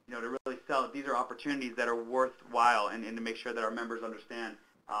 You know, to really sell it. These are opportunities that are worthwhile and to make sure that our members understand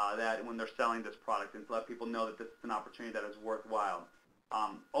that when they're selling this product and to let people know that this is an opportunity that is worthwhile.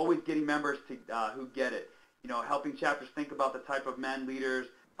 Always getting members to who get it. You know, helping chapters think about the type of men, leaders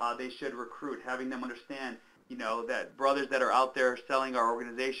they should recruit, having them understand, you know, that brothers that are out there selling our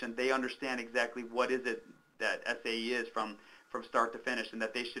organization, they understand exactly what is it that SAE is from start to finish, and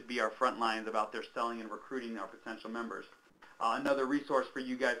that they should be our front lines about their selling and recruiting our potential members. Another resource for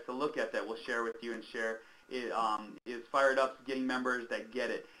you guys to look at that we'll share with you and share is Fired Up's Getting Members That Get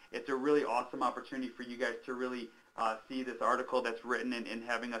It. It's a really awesome opportunity for you guys to really see this article that's written and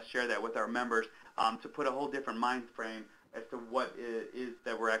having us share that with our members to put a whole different mind frame as to what it is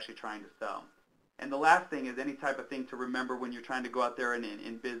that we're actually trying to sell. And the last thing is any type of thing to remember when you're trying to go out there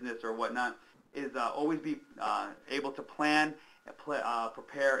in business or whatnot is always be able to plan,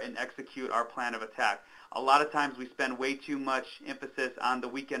 prepare, and execute our plan of attack. A lot of times we spend way too much emphasis on the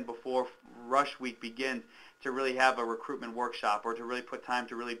weekend before rush week begins to really have a recruitment workshop or to really put time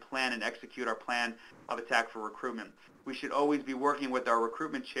to really plan and execute our plan of attack for recruitment. We should always be working with our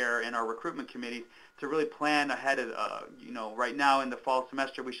recruitment chair and our recruitment committees to really plan ahead of, you know, right now in the fall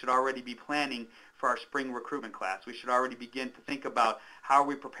semester we should already be planning for our spring recruitment class. We should already begin to think about how are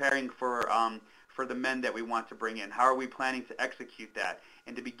we preparing for the men that we want to bring in. How are we planning to execute that?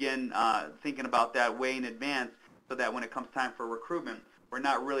 And to begin thinking about that way in advance so that when it comes time for recruitment, we're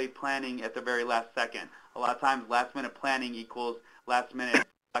not really planning at the very last second. A lot of times last-minute planning equals last-minute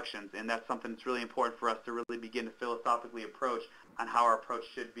elections, and that's something that's really important for us to really begin to philosophically approach on how our approach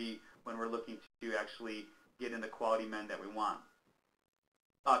should be when we're looking to actually get in the quality men that we want.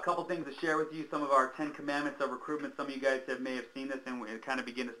 A couple things to share with you, some of our 10 commandments of recruitment. Some of you guys may have seen this, and we kind of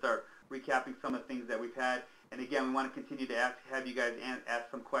begin to start recapping some of the things that we've had. And again, we want to continue to have you guys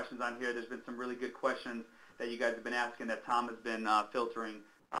ask some questions on here. There's been some really good questions that you guys have been asking that Tom has been filtering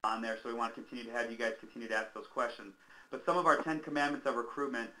on there, so we want to continue to have you guys continue to ask those questions. But some of our 10 commandments of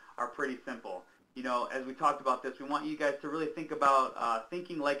recruitment are pretty simple. You know, as we talked about this, we want you guys to really think about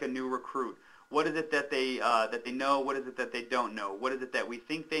thinking like a new recruit. What is it that they know? What is it that they don't know? What is it that we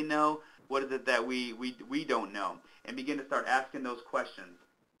think they know? What is it that we don't know? And begin to start asking those questions.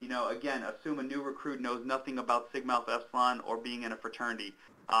 You know, again, assume a new recruit knows nothing about Sigma Alpha Epsilon or being in a fraternity.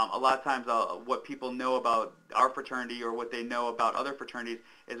 A lot of times what people know about our fraternity or what they know about other fraternities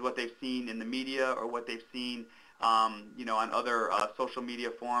is what they've seen in the media or what they've seen you know, on other social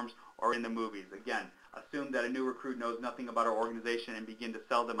media forums or in the movies. Again, assume that a new recruit knows nothing about our organization and begin to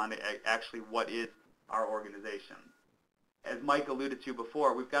sell them on actually what is our organization. As Mike alluded to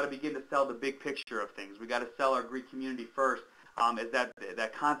before, we've got to begin to sell the big picture of things. We've got to sell our Greek community first. Is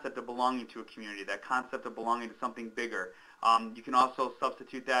that concept of belonging to a community, that concept of belonging to something bigger. You can also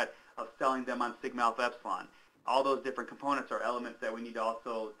substitute that of selling them on Sigma Alpha Epsilon. All those different components are elements that we need to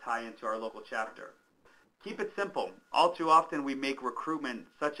also tie into our local chapter. Keep it simple. All too often we make recruitment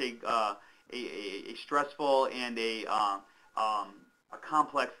such a stressful and a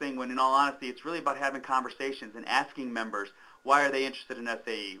complex thing when in all honesty it's really about having conversations and asking members, why are they interested in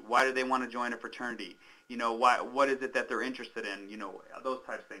SAE? Why do they want to join a fraternity? You know, what is it that they're interested in? You know, those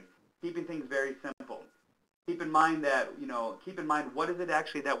types of things. Keeping things very simple. Keep in mind that, you know, what is it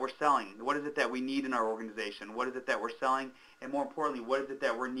actually that we're selling? What is it that we need in our organization? What is it that we're selling? And more importantly, what is it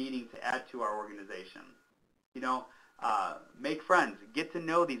that we're needing to add to our organization? You know, make friends. Get to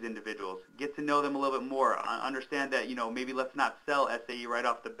know these individuals. Get to know them a little bit more. Understand that, you know, maybe let's not sell SAE right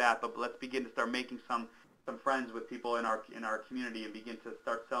off the bat, but let's begin to start making some friends with people in our community and begin to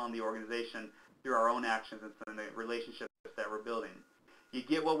start selling the organization through our own actions and some of the relationships that we're building. You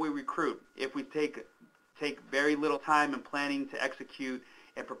get what we recruit. If we take very little time in planning to execute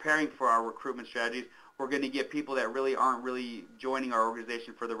and preparing for our recruitment strategies, we're going to get people that really aren't really joining our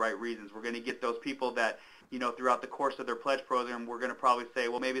organization for the right reasons. We're going to get those people that, you know, throughout the course of their pledge program, we're going to probably say,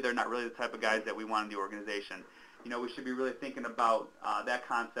 well, maybe they're not really the type of guys that we want in the organization. You know, we should be really thinking about that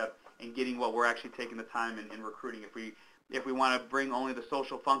concept and getting what we're actually taking the time in recruiting. If we want to bring only the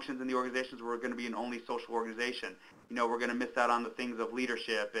social functions in the organizations, we're going to be an only social organization. You know, we're going to miss out on the things of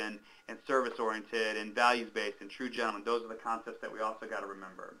leadership and service-oriented and values-based and true gentlemen. Those are the concepts that we also got to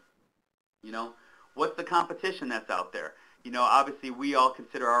remember. You know, what's the competition that's out there? You know, obviously we all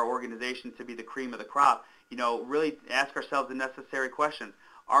consider our organization to be the cream of the crop. You know, really ask ourselves the necessary questions.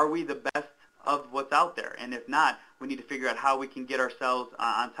 Are we the best of what's out there? And if not, we need to figure out how we can get ourselves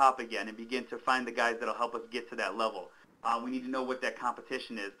on top again and begin to find the guys that will help us get to that level. We need to know what that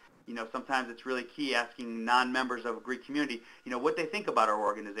competition is. You know, sometimes it's really key asking non-members of a Greek community, you know, what they think about our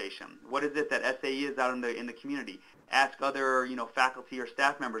organization. What is it that SAE is out in the community? Ask other, you know, faculty or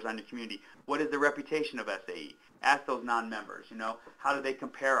staff members on the community, what is the reputation of SAE? Ask those non-members, you know, how do they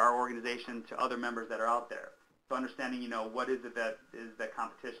compare our organization to other members that are out there? So understanding, you know, what is it that is that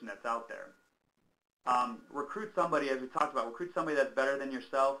competition that's out there. Recruit somebody, as we talked about, recruit somebody that's better than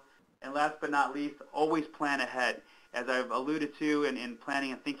yourself. And last but not least, always plan ahead. As I've alluded to in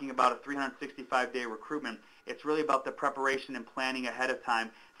planning and thinking about a 365-day recruitment, it's really about the preparation and planning ahead of time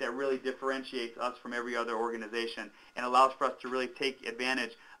that really differentiates us from every other organization and allows for us to really take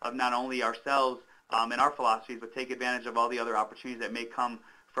advantage of not only ourselves and our philosophies, but take advantage of all the other opportunities that may come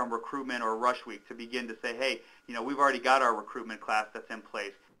from recruitment or rush week to begin to say, hey, you know, we've already got our recruitment class that's in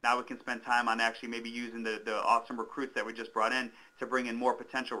place. Now we can spend time on actually maybe using the awesome recruits that we just brought in to bring in more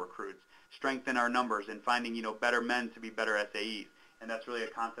potential recruits, strengthen our numbers, and finding, you know, better men to be better SAEs. And that's really a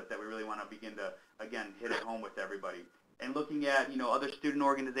concept that we really want to begin to, again, hit it home with everybody. And looking at, you know, other student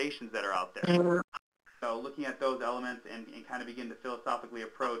organizations that are out there. So looking at those elements and kind of begin to philosophically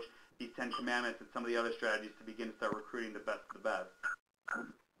approach these 10 commandments and some of the other strategies to begin to start recruiting the best of the best.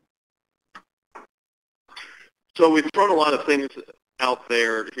 So we've thrown a lot of things out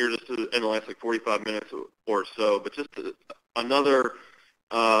there here just in the last like 45 minutes or so, but just another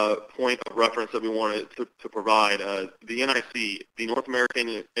point of reference that we wanted to provide, the NIC, the North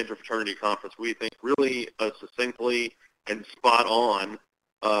American Interfraternity Conference, we think really succinctly and spot on,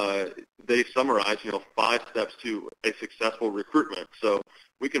 they summarize, you know, 5 steps to a successful recruitment. So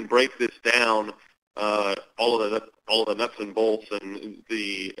we can break this down, all of the nuts and bolts and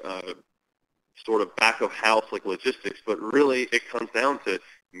the sort of back of house like logistics, but really it comes down to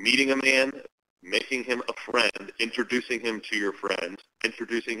meeting a man, making him a friend, introducing him to your friends,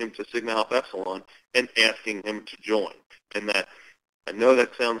 introducing him to Sigma Alpha Epsilon, and asking him to join. And that, I know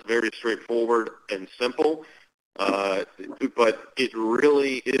that sounds very straightforward and simple, but it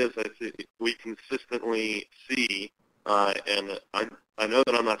really is, we consistently see, and I know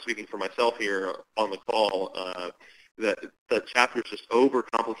that I'm not speaking for myself here on the call, that chapters just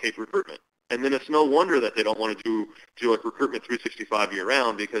overcomplicate recruitment. And then it's no wonder that they don't want to do like recruitment 365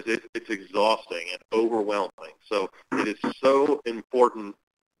 year-round, because it's exhausting and overwhelming. So it is so important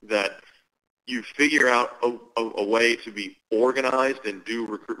that you figure out a way to be organized and do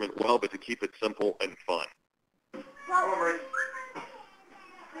recruitment well, but to keep it simple and fun.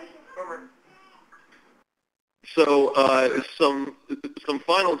 So some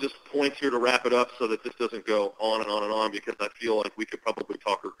final just points here to wrap it up so that this doesn't go on and on and on, because I feel like we could probably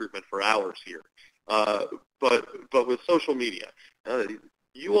talk recruitment for hours here. But with social media,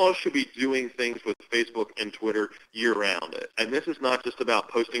 you all should be doing things with Facebook and Twitter year-round. And this is not just about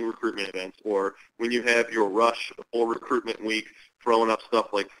posting recruitment events or when you have your rush or recruitment week throwing up stuff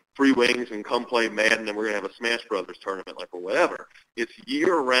like free wings and come play Madden and we're going to have a Smash Brothers tournament like or whatever. It's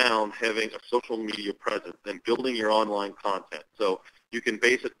year-round having a social media presence and building your online content. So you can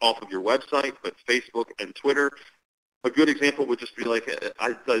base it off of your website, but Facebook and Twitter. A good example would just be like,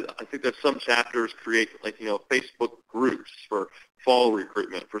 I think that some chapters create like, you know, Facebook groups for fall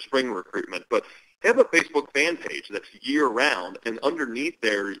recruitment, for spring recruitment, but have a Facebook fan page that's year-round, and underneath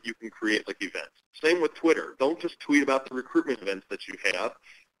there you can create like events. Same with Twitter. Don't just tweet about the recruitment events that you have.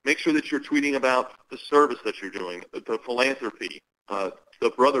 Make sure that you're tweeting about the service that you're doing, the philanthropy, the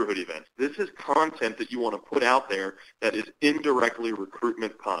brotherhood events. This is content that you want to put out there that is indirectly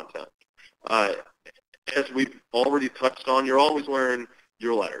recruitment content. As we've already touched on, you're always wearing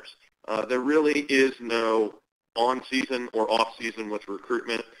your letters. There really is no on-season or off-season with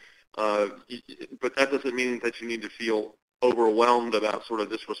recruitment, but that doesn't mean that you need to feel overwhelmed about sort of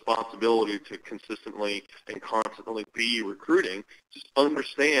this responsibility to consistently and constantly be recruiting. Just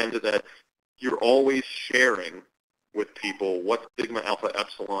understand that you're always sharing with people what Sigma Alpha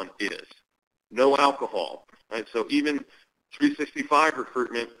Epsilon is. No alcohol, right? So even 365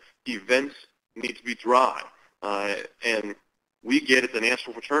 recruitment events need to be dry, and we get it, the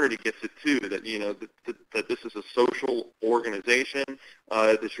National Fraternity gets it too, that, you know, that this is a social organization,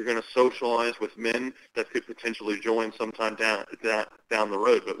 that you're going to socialize with men that could potentially join sometime down the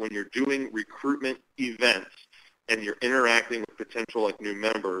road. But when you're doing recruitment events and you're interacting with potential like new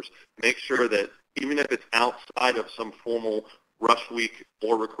members, make sure that even if it's outside of some formal rush week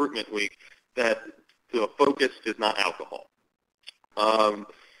or recruitment week, that the focus is not alcohol.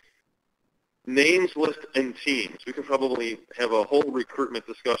 Names, list, and teams. We could probably have a whole recruitment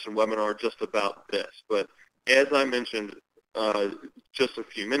discussion webinar just about this. But as I mentioned just a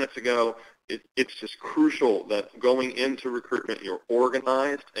few minutes ago, it's just crucial that going into recruitment, you're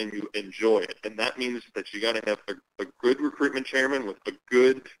organized and you enjoy it. And that means that you got to have a good recruitment chairman with a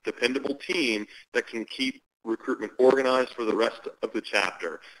good, dependable team that can keep recruitment organized for the rest of the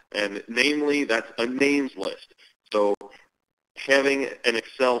chapter. And namely, that's a names list. So having an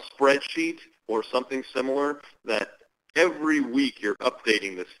Excel spreadsheet or something similar that every week you're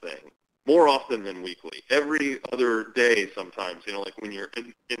updating this thing, more often than weekly, every other day sometimes, you know, like when you're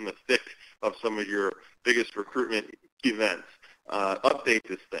in the thick of some of your biggest recruitment events, update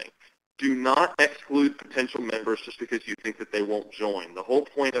this thing. Do not exclude potential members just because you think that they won't join. The whole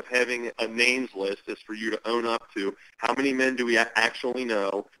point of having a names list is for you to own up to how many men do we actually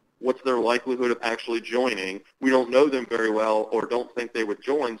know, what's their likelihood of actually joining. We don't know them very well or don't think they would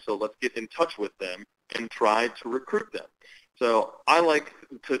join, so let's get in touch with them and try to recruit them. So I like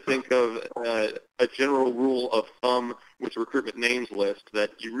to think of a general rule of thumb with recruitment names list that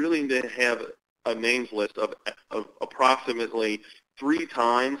you really need to have a names list of approximately 3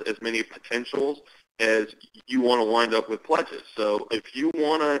 times as many potentials as you want to wind up with pledges. So if you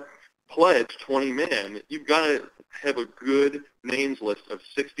want to pledge 20 men, you've got to have a good names list of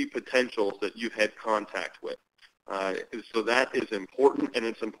 60 potentials that you've had contact with. So that is important, and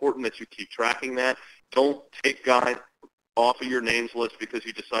it's important that you keep tracking that. Don't take guys off of your names list because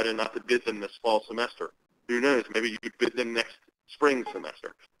you decided not to bid them this fall semester. Who knows? Maybe you could bid them next spring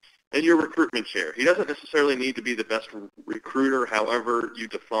semester. And your recruitment chair. He doesn't necessarily need to be the best recruiter, however you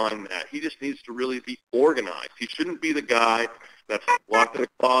define that. He just needs to really be organized. He shouldn't be the guy that's locked in a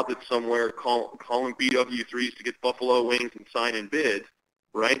closet somewhere calling BW3s to get buffalo wings and sign in bids,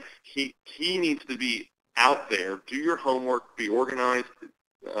 right? He needs to be out there, do your homework, be organized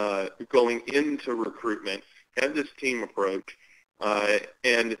going into recruitment, have this team approach,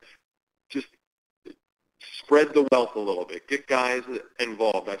 and just spread the wealth a little bit. Get guys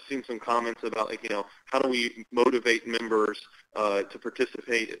involved. I've seen some comments about, like, you know, how do we motivate members to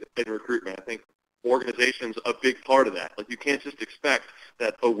participate in recruitment? I think organization's a big part of that. Like, you can't just expect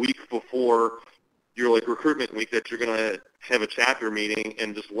that a week before your like recruitment week that you're going to have a chapter meeting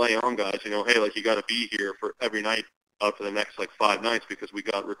and just lay on guys, you know, hey, like, you got to be here for every night for the next like 5 nights because we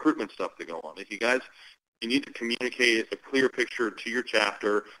got recruitment stuff to go on. If you guys, you need to communicate a clear picture to your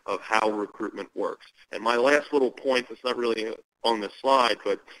chapter of how recruitment works. And my last little point that's not really on this slide,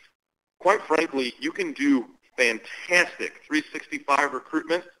 but quite frankly, you can do fantastic 365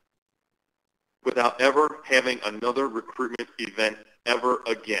 recruitment without ever having another recruitment event ever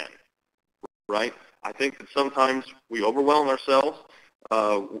again, right? I think that sometimes we overwhelm ourselves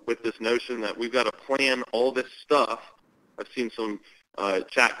with this notion that we've got to plan all this stuff. I've seen some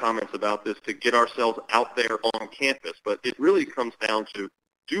chat comments about this to get ourselves out there on campus, but it really comes down to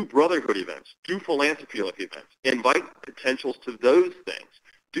do brotherhood events, do philanthropy events, invite potentials to those things,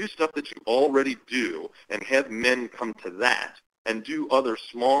 do stuff that you already do and have men come to that, and do other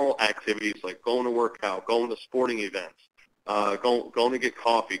small activities like going to work out, going to sporting events, going to get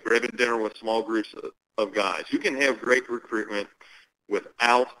coffee, grabbing dinner with small groups of guys. You can have great recruitment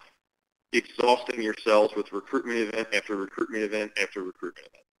without exhausting yourselves with recruitment event after recruitment event after recruitment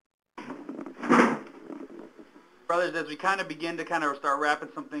event. Brothers, as we kind of begin to kind of start wrapping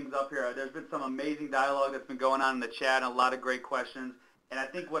some things up here, there's been some amazing dialogue that's been going on in the chat and a lot of great questions. And I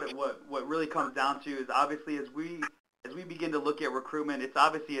think what really comes down to is obviously as we begin to look at recruitment, it's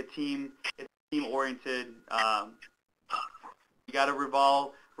obviously it's team-oriented. You got to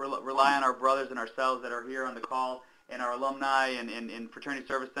rely on our brothers and ourselves that are here on the call, and our alumni and fraternity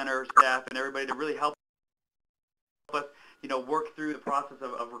service center staff and everybody to really help us, work through the process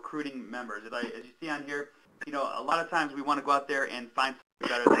of recruiting members. As you see on here, a lot of times we want to go out there and find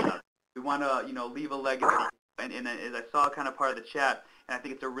something better than us. We want to, leave a legacy. And as I saw kind of part of the chat, and I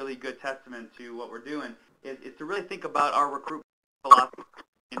think it's a really good testament to what we're doing, is to really think about our recruitment philosophy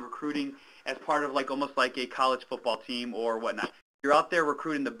and recruiting as part of almost like a college football team or whatnot. You're out there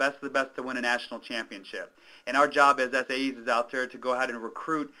recruiting the best of the best to win a national championship. And our job as SAEs is out there to go ahead and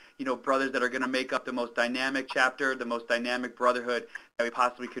recruit, brothers that are going to make up the most dynamic chapter, the most dynamic brotherhood that we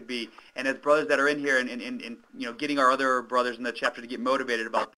possibly could be. And as brothers that are in here and getting our other brothers in the chapter to get motivated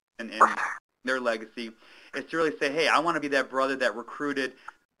about and their legacy, is to really say, hey, I want to be that brother that recruited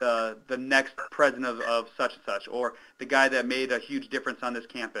the next president of such and such, or the guy that made a huge difference on this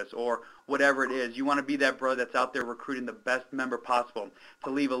campus, or whatever it is. You want to be that brother that's out there recruiting the best member possible to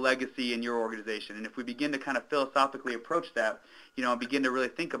leave a legacy in your organization. And if we begin to kind of philosophically approach that, and begin to really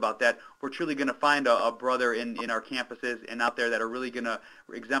think about that, we're truly going to find a brother in our campuses and out there that are really going to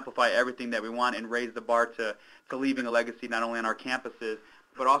exemplify everything that we want and raise the bar to leaving a legacy not only on our campuses,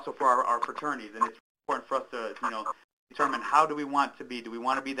 but also for our fraternities. And it's important for us to, determine how do we want to be. Do we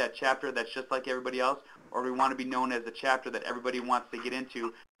want to be that chapter that's just like everybody else, or do we want to be known as the chapter that everybody wants to get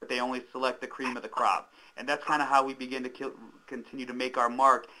into, but they only select the cream of the crop? And that's kind of how we begin to continue to make our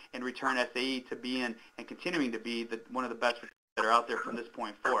mark and return SAE to being and continuing to be one of the best that are out there from this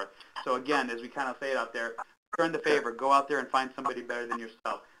point forth. So again, as we kind of say it out there, return the favor. Go out there and find somebody better than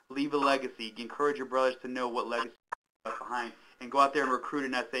yourself. Leave a legacy. Encourage your brothers to know what legacy you left behind. And go out there and recruit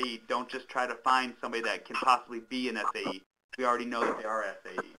an SAE. Don't just try to find somebody that can possibly be an SAE. We already know that they are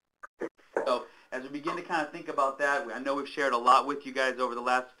SAE. So as we begin to kind of think about that, I know we've shared a lot with you guys over the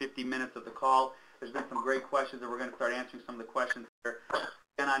last 50 minutes of the call. There's been some great questions, and we're going to start answering some of the questions here.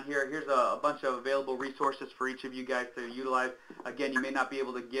 And on here, here's a bunch of available resources for each of you guys to utilize. Again, you may not be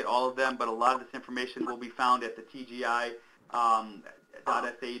able to get all of them, but a lot of this information will be found at the TGI.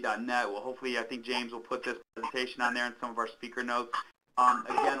 .sae.net. Well, hopefully, I think James will put this presentation on there and some of our speaker notes.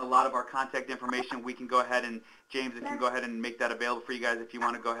 Again, a lot of our contact information, we can go ahead and, James can go ahead and make that available for you guys if you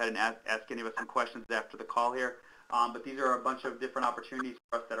want to go ahead and ask any of us some questions after the call here. But these are a bunch of different opportunities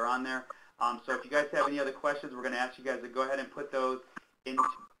for us that are on there. So if you guys have any other questions, we're going to ask you guys to go ahead and put those into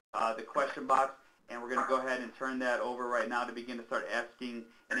the question box, and we're going to go ahead and turn that over right now to begin to start asking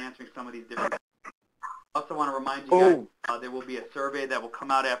and answering some of these different questions. I also want to remind you guys there will be a survey that will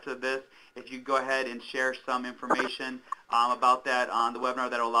come out after this. If you go ahead and share some information about that on the webinar,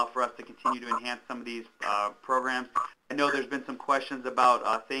 that will allow for us to continue to enhance some of these programs. I know there's been some questions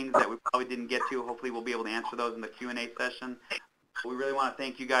about things that we probably didn't get to. Hopefully we'll be able to answer those in the Q&A session. We really want to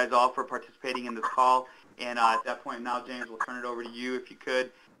thank you guys all for participating in this call. And at that point now, James, we'll turn it over to you if you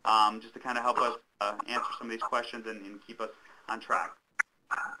could, just to kind of help us answer some of these questions and keep us on track.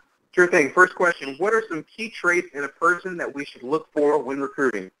 Sure thing. First question, what are some key traits in a person that we should look for when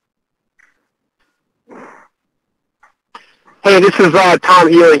recruiting? Hey, this is Tom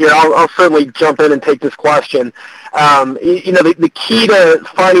Healy here. I'll certainly jump in and take this question. The key to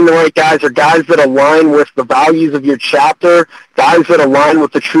finding the right guys are guys that align with the values of your chapter, guys that align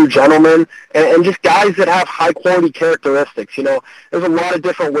with the true gentleman, and just guys that have high-quality characteristics. There's a lot of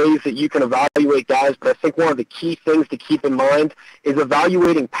different ways that you can evaluate guys, but I think one of the key things to keep in mind is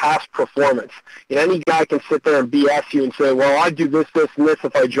evaluating past performance. Any guy can sit there and BS you and say, well, I do this, this, and this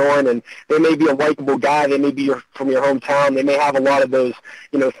if I join, and they may be a likable guy, they may be from your hometown, they may have a lot of those,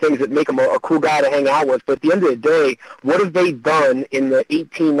 things that make them a cool guy to hang out with, but at the end of the day, what have they done in the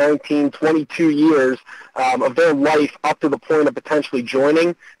 18, 19, 22 years of their life up to the point of potentially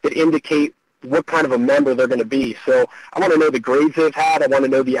joining that indicate what kind of a member they're going to be? So I want to know the grades they've had. I want to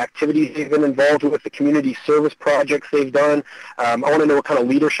know the activities they've been involved with, the community service projects they've done. I want to know what kind of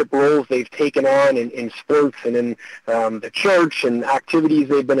leadership roles they've taken on in sports and in the church and activities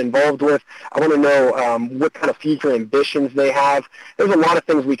they've been involved with. I want to know what kind of future ambitions they have. There's a lot of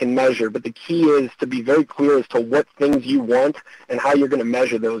things we can measure, but the key is to be very clear as to what things you want and how you're going to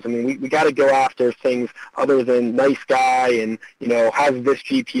measure those. I mean, we got to go after things other than nice guy and, has this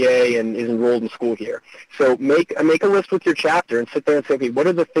GPA and is enrolled in school here. So make a list with your chapter and sit there and say, okay, what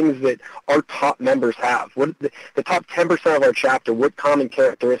are the things that our top members have? What the top 10% of our chapter, what common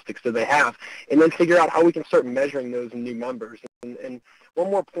characteristics do they have? And then figure out how we can start measuring those in new members. And one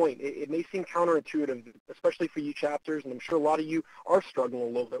one more point. It may seem counterintuitive, especially for you chapters, and I'm sure a lot of you are struggling a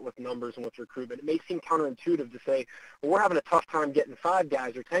little bit with numbers and with recruitment. It may seem counterintuitive to say, well, we're having a tough time getting 5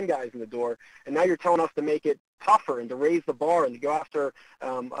 guys or 10 guys in the door, and now you're telling us to make it tougher and to raise the bar and to go after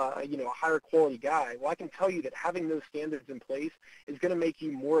a higher quality guy. Well, I can tell you that having those standards in place is going to make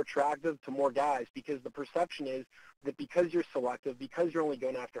you more attractive to more guys, because the perception is that because you're selective, because you're only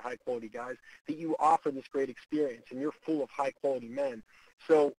going after high quality guys, that you offer this great experience and you're full of high quality men.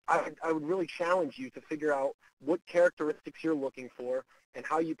 So I would really challenge you to figure out what characteristics you're looking for and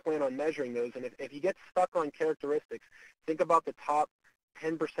how you plan on measuring those. And if you get stuck on characteristics, think about the top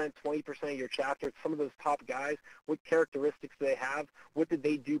 10%, 20% of your chapter, some of those top guys, what characteristics do they have? What did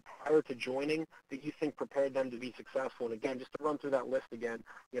they do prior to joining that you think prepared them to be successful? And again, just to run through that list again,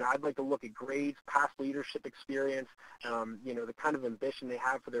 I'd like to look at grades, past leadership experience, the kind of ambition they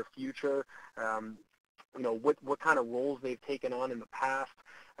have for their future, what kind of roles they've taken on in the past.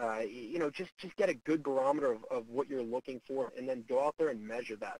 Just get a good barometer of what you're looking for, and then go out there and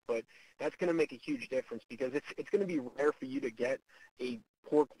measure that. But that's going to make a huge difference, because it's going to be rare for you to get a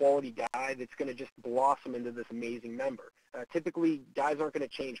poor quality guy that's going to just blossom into this amazing member. Typically, guys aren't going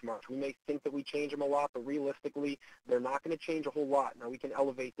to change much. We may think that we change them a lot, but realistically, they're not going to change a whole lot. Now, we can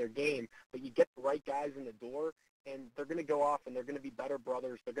elevate their game, but you get the right guys in the door, and they're going to go off and they're going to be better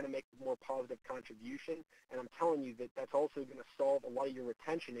brothers. They're going to make a more positive contribution. And I'm telling you that that's also going to solve a lot of your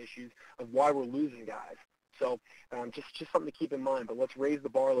retention issues of why we're losing guys. So just something to keep in mind. But let's raise the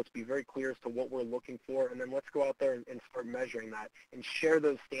bar. Let's be very clear as to what we're looking for. And then let's go out there and start measuring that and share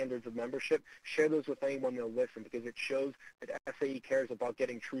those standards of membership. Share those with anyone that'll listen, because it shows that SAE cares about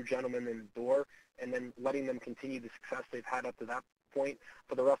getting true gentlemen in the door and then letting them continue the success they've had up to that point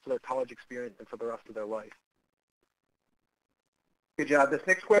for the rest of their college experience and for the rest of their life. Good job. This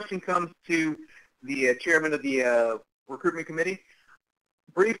next question comes to the chairman of the recruitment committee.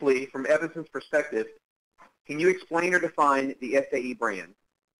 Briefly, from Evanston's perspective, can you explain or define the SAE brand?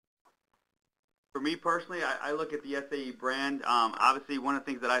 For me personally, I look at the SAE brand. Obviously, one of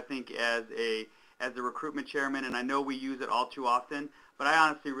the things that I think as a recruitment chairman, and I know we use it all too often, but I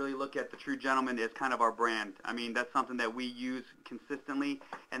honestly really look at the True Gentleman as kind of our brand. I mean, that's something that we use consistently,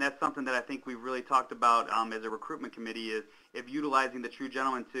 and that's something that I think we've really talked about as a recruitment committee, is utilizing the True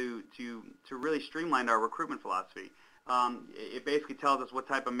Gentleman to really streamline our recruitment philosophy. It basically tells us what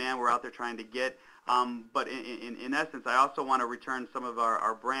type of man we're out there trying to get, but in essence, I also want to return some of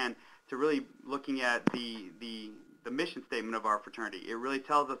our brand to really looking at the mission statement of our fraternity. It really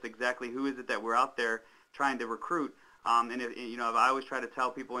tells us exactly who is it that we're out there trying to recruit. And I always try to tell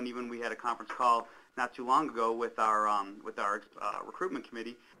people, and even we had a conference call not too long ago with our recruitment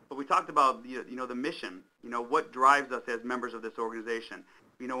committee, but we talked about the mission. What drives us as members of this organization.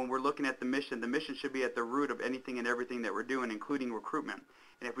 When we're looking at the mission should be at the root of anything and everything that we're doing, including recruitment.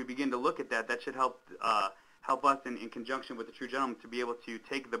 And if we begin to look at that, that should help us in conjunction with the True Gentleman to be able to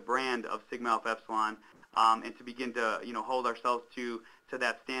take the brand of Sigma Alpha Epsilon and to begin to hold ourselves to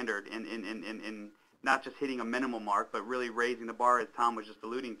that standard and not just hitting a minimal mark, but really raising the bar, as Tom was just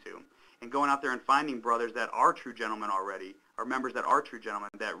alluding to, and going out there and finding brothers that are true gentlemen already, or members that are true gentlemen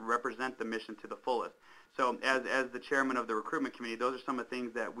that represent the mission to the fullest. So as the chairman of the recruitment committee, those are some of the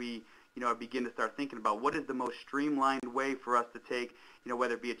things that we begin to start thinking about. What is the most streamlined way for us to take,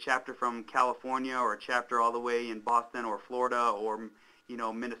 whether it be a chapter from California or a chapter all the way in Boston or Florida or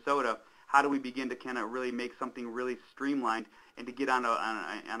Minnesota? How do we begin to kind of really make something really streamlined and to get on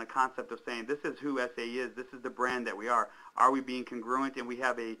a concept of saying, this is who SA is, this is the brand that we are. Are we being congruent, and we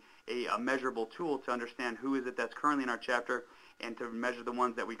have a measurable tool to understand who is it that's currently in our chapter and to measure the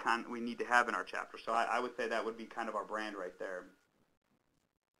ones that we need to have in our chapter. So I would say that would be kind of our brand right there.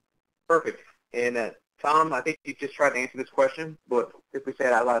 Perfect. And Tom, I think you just tried to answer this question, but if we say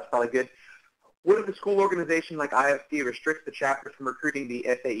it out loud, it's probably good. What if the school organization like IFC restricts the chapters from recruiting the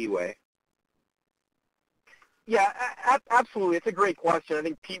SAE way? Yeah, absolutely. It's a great question. I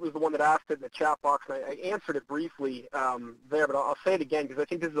think Pete was the one that asked it in the chat box, and I answered it briefly there, but I'll say it again because I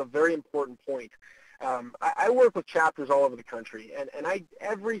think this is a very important point. I work with chapters all over the country, and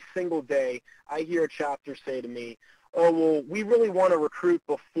every single day I hear a chapter say to me, oh, well, we really want to recruit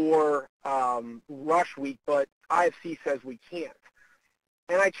before rush week, but IFC says we can't.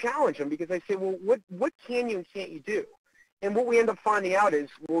 And I challenge them because I say, well, what can you and can't you do? And what we end up finding out is,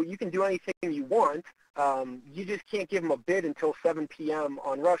 well, you can do anything you want. You just can't give them a bid until 7 p.m.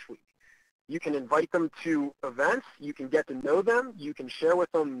 on rush week. You can invite them to events. You can get to know them. You can share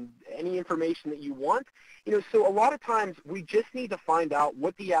with them any information that you want. So a lot of times we just need to find out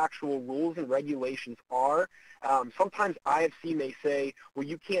what the actual rules and regulations are. Sometimes IFC may say, well,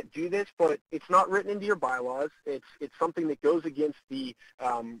 you can't do this, but it's not written into your bylaws. It's something that goes against the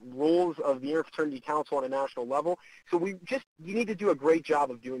rules of the Interfraternity Council on a national level. So you need to do a great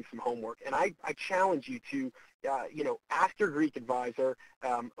job of doing some homework. And I challenge you to ask your Greek advisor,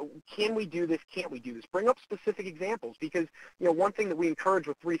 can we do this, can't we do this? Bring up specific examples because, one thing that we encourage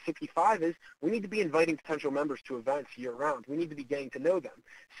with 365 is we need to be inviting potential members to events year-round. We need to be getting to know them.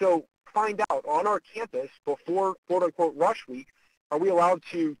 So find out on our campus before, quote-unquote, rush week, are we allowed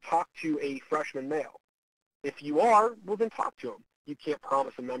to talk to a freshman male? If you are, well, then talk to him. You can't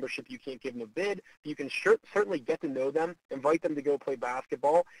promise a membership. You can't give them a bid. You can certainly get to know them, invite them to go play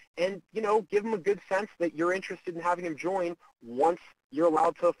basketball, and, give them a good sense that you're interested in having him join once you're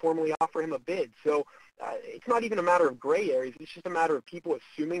allowed to formally offer him a bid. So it's not even a matter of gray areas. It's just a matter of people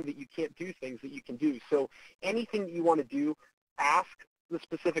assuming that you can't do things that you can do. So anything that you want to do, ask the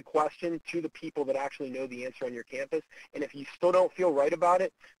specific question to the people that actually know the answer on your campus. And if you still don't feel right about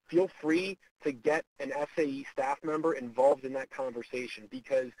it, feel free to get an SAE staff member involved in that conversation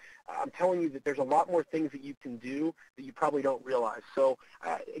because I'm telling you that there's a lot more things that you can do that you probably don't realize. So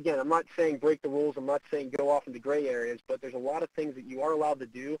again, I'm not saying break the rules. I'm not saying go off into gray areas, but there's a lot of things that you are allowed to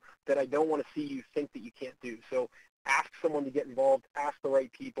do that I don't want to see you think that you can't do. So ask someone to get involved, ask the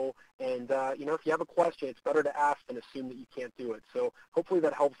right people, and if you have a question, it's better to ask than assume that you can't do it. So hopefully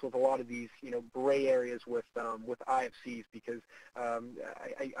that helps with a lot of these, gray areas with IFCs because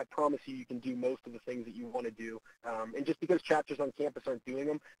I promise you can do most of the things that you want to do. And just because chapters on campus aren't doing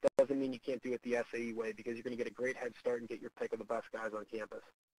them, that doesn't mean you can't do it the SAE way because you're going to get a great head start and get your pick of the best guys on campus.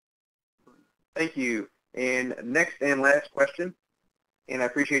 Thank you. And next and last question, and I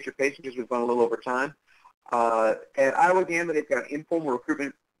appreciate your patience because we've gone a little over time. At ILGA, they've got informal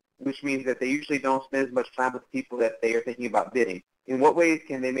recruitment, which means that they usually don't spend as much time with people that they are thinking about bidding. In what ways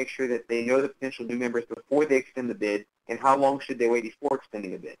can they make sure that they know the potential new members before they extend the bid, and how long should they wait before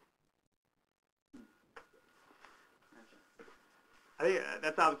extending a bid? I think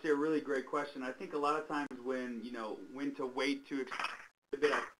that's obviously a really great question. I think a lot of times when to wait to extend the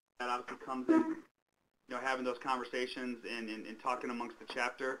bid, that obviously comes in, having those conversations and talking amongst the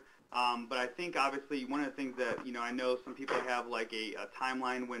chapter. But I think obviously one of the things that, I know some people have like a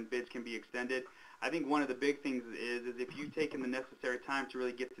timeline when bids can be extended. I think one of the big things is if you've taken the necessary time to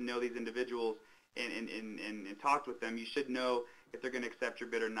really get to know these individuals and talked with them, you should know if they're going to accept your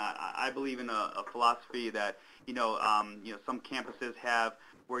bid or not. I believe in a philosophy that, some campuses have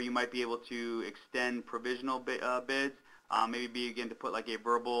where you might be able to extend provisional bids, maybe begin to put like a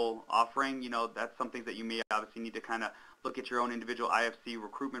verbal offering. That's something that you may obviously need to kind of look at your own individual IFC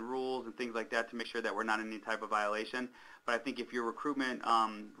recruitment rules and things like that to make sure that we're not in any type of violation. But I think if your recruitment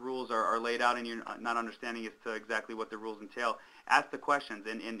rules are laid out and you're not understanding as to exactly what the rules entail, ask the questions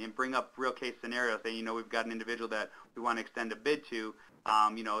and bring up real case scenarios. Saying, we've got an individual that we want to extend a bid to,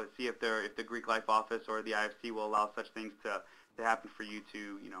 see if the Greek Life Office or the IFC will allow such things to happen for you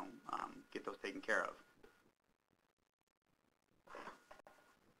to, get those taken care of.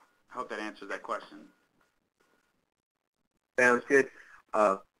 I hope that answers that question. Sounds good.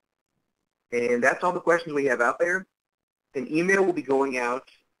 And that's all the questions we have out there. An email will be going out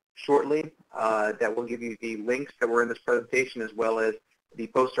shortly that will give you the links that were in this presentation as well as the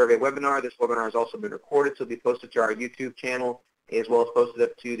post-survey webinar. This webinar has also been recorded, so it'll be posted to our YouTube channel as well as posted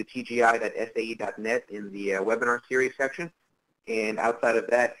up to the tgi.sae.net in the webinar series section. And outside of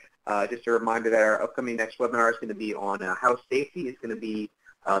that, just a reminder that our upcoming next webinar is going to be on house safety. It's going to be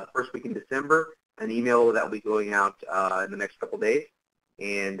the first week in December. An email that will be going out in the next couple days.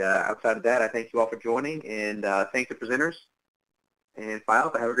 And outside of that, I thank you all for joining and thank the presenters. And Phi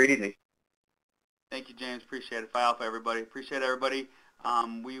Alpha, have a great evening. Thank you, James. Appreciate it. Phi Alpha, everybody. Appreciate everybody.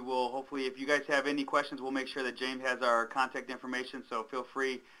 We will hopefully, if you guys have any questions, we'll make sure that James has our contact information. So feel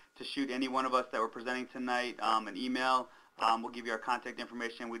free to shoot any one of us that we're presenting tonight an email. We'll give you our contact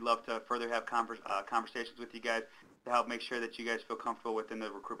information. We'd love to further have conversations with you guys to help make sure that you guys feel comfortable within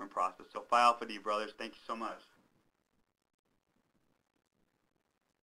the recruitment process. So Phi Alpha to you, brothers. Thank you so much.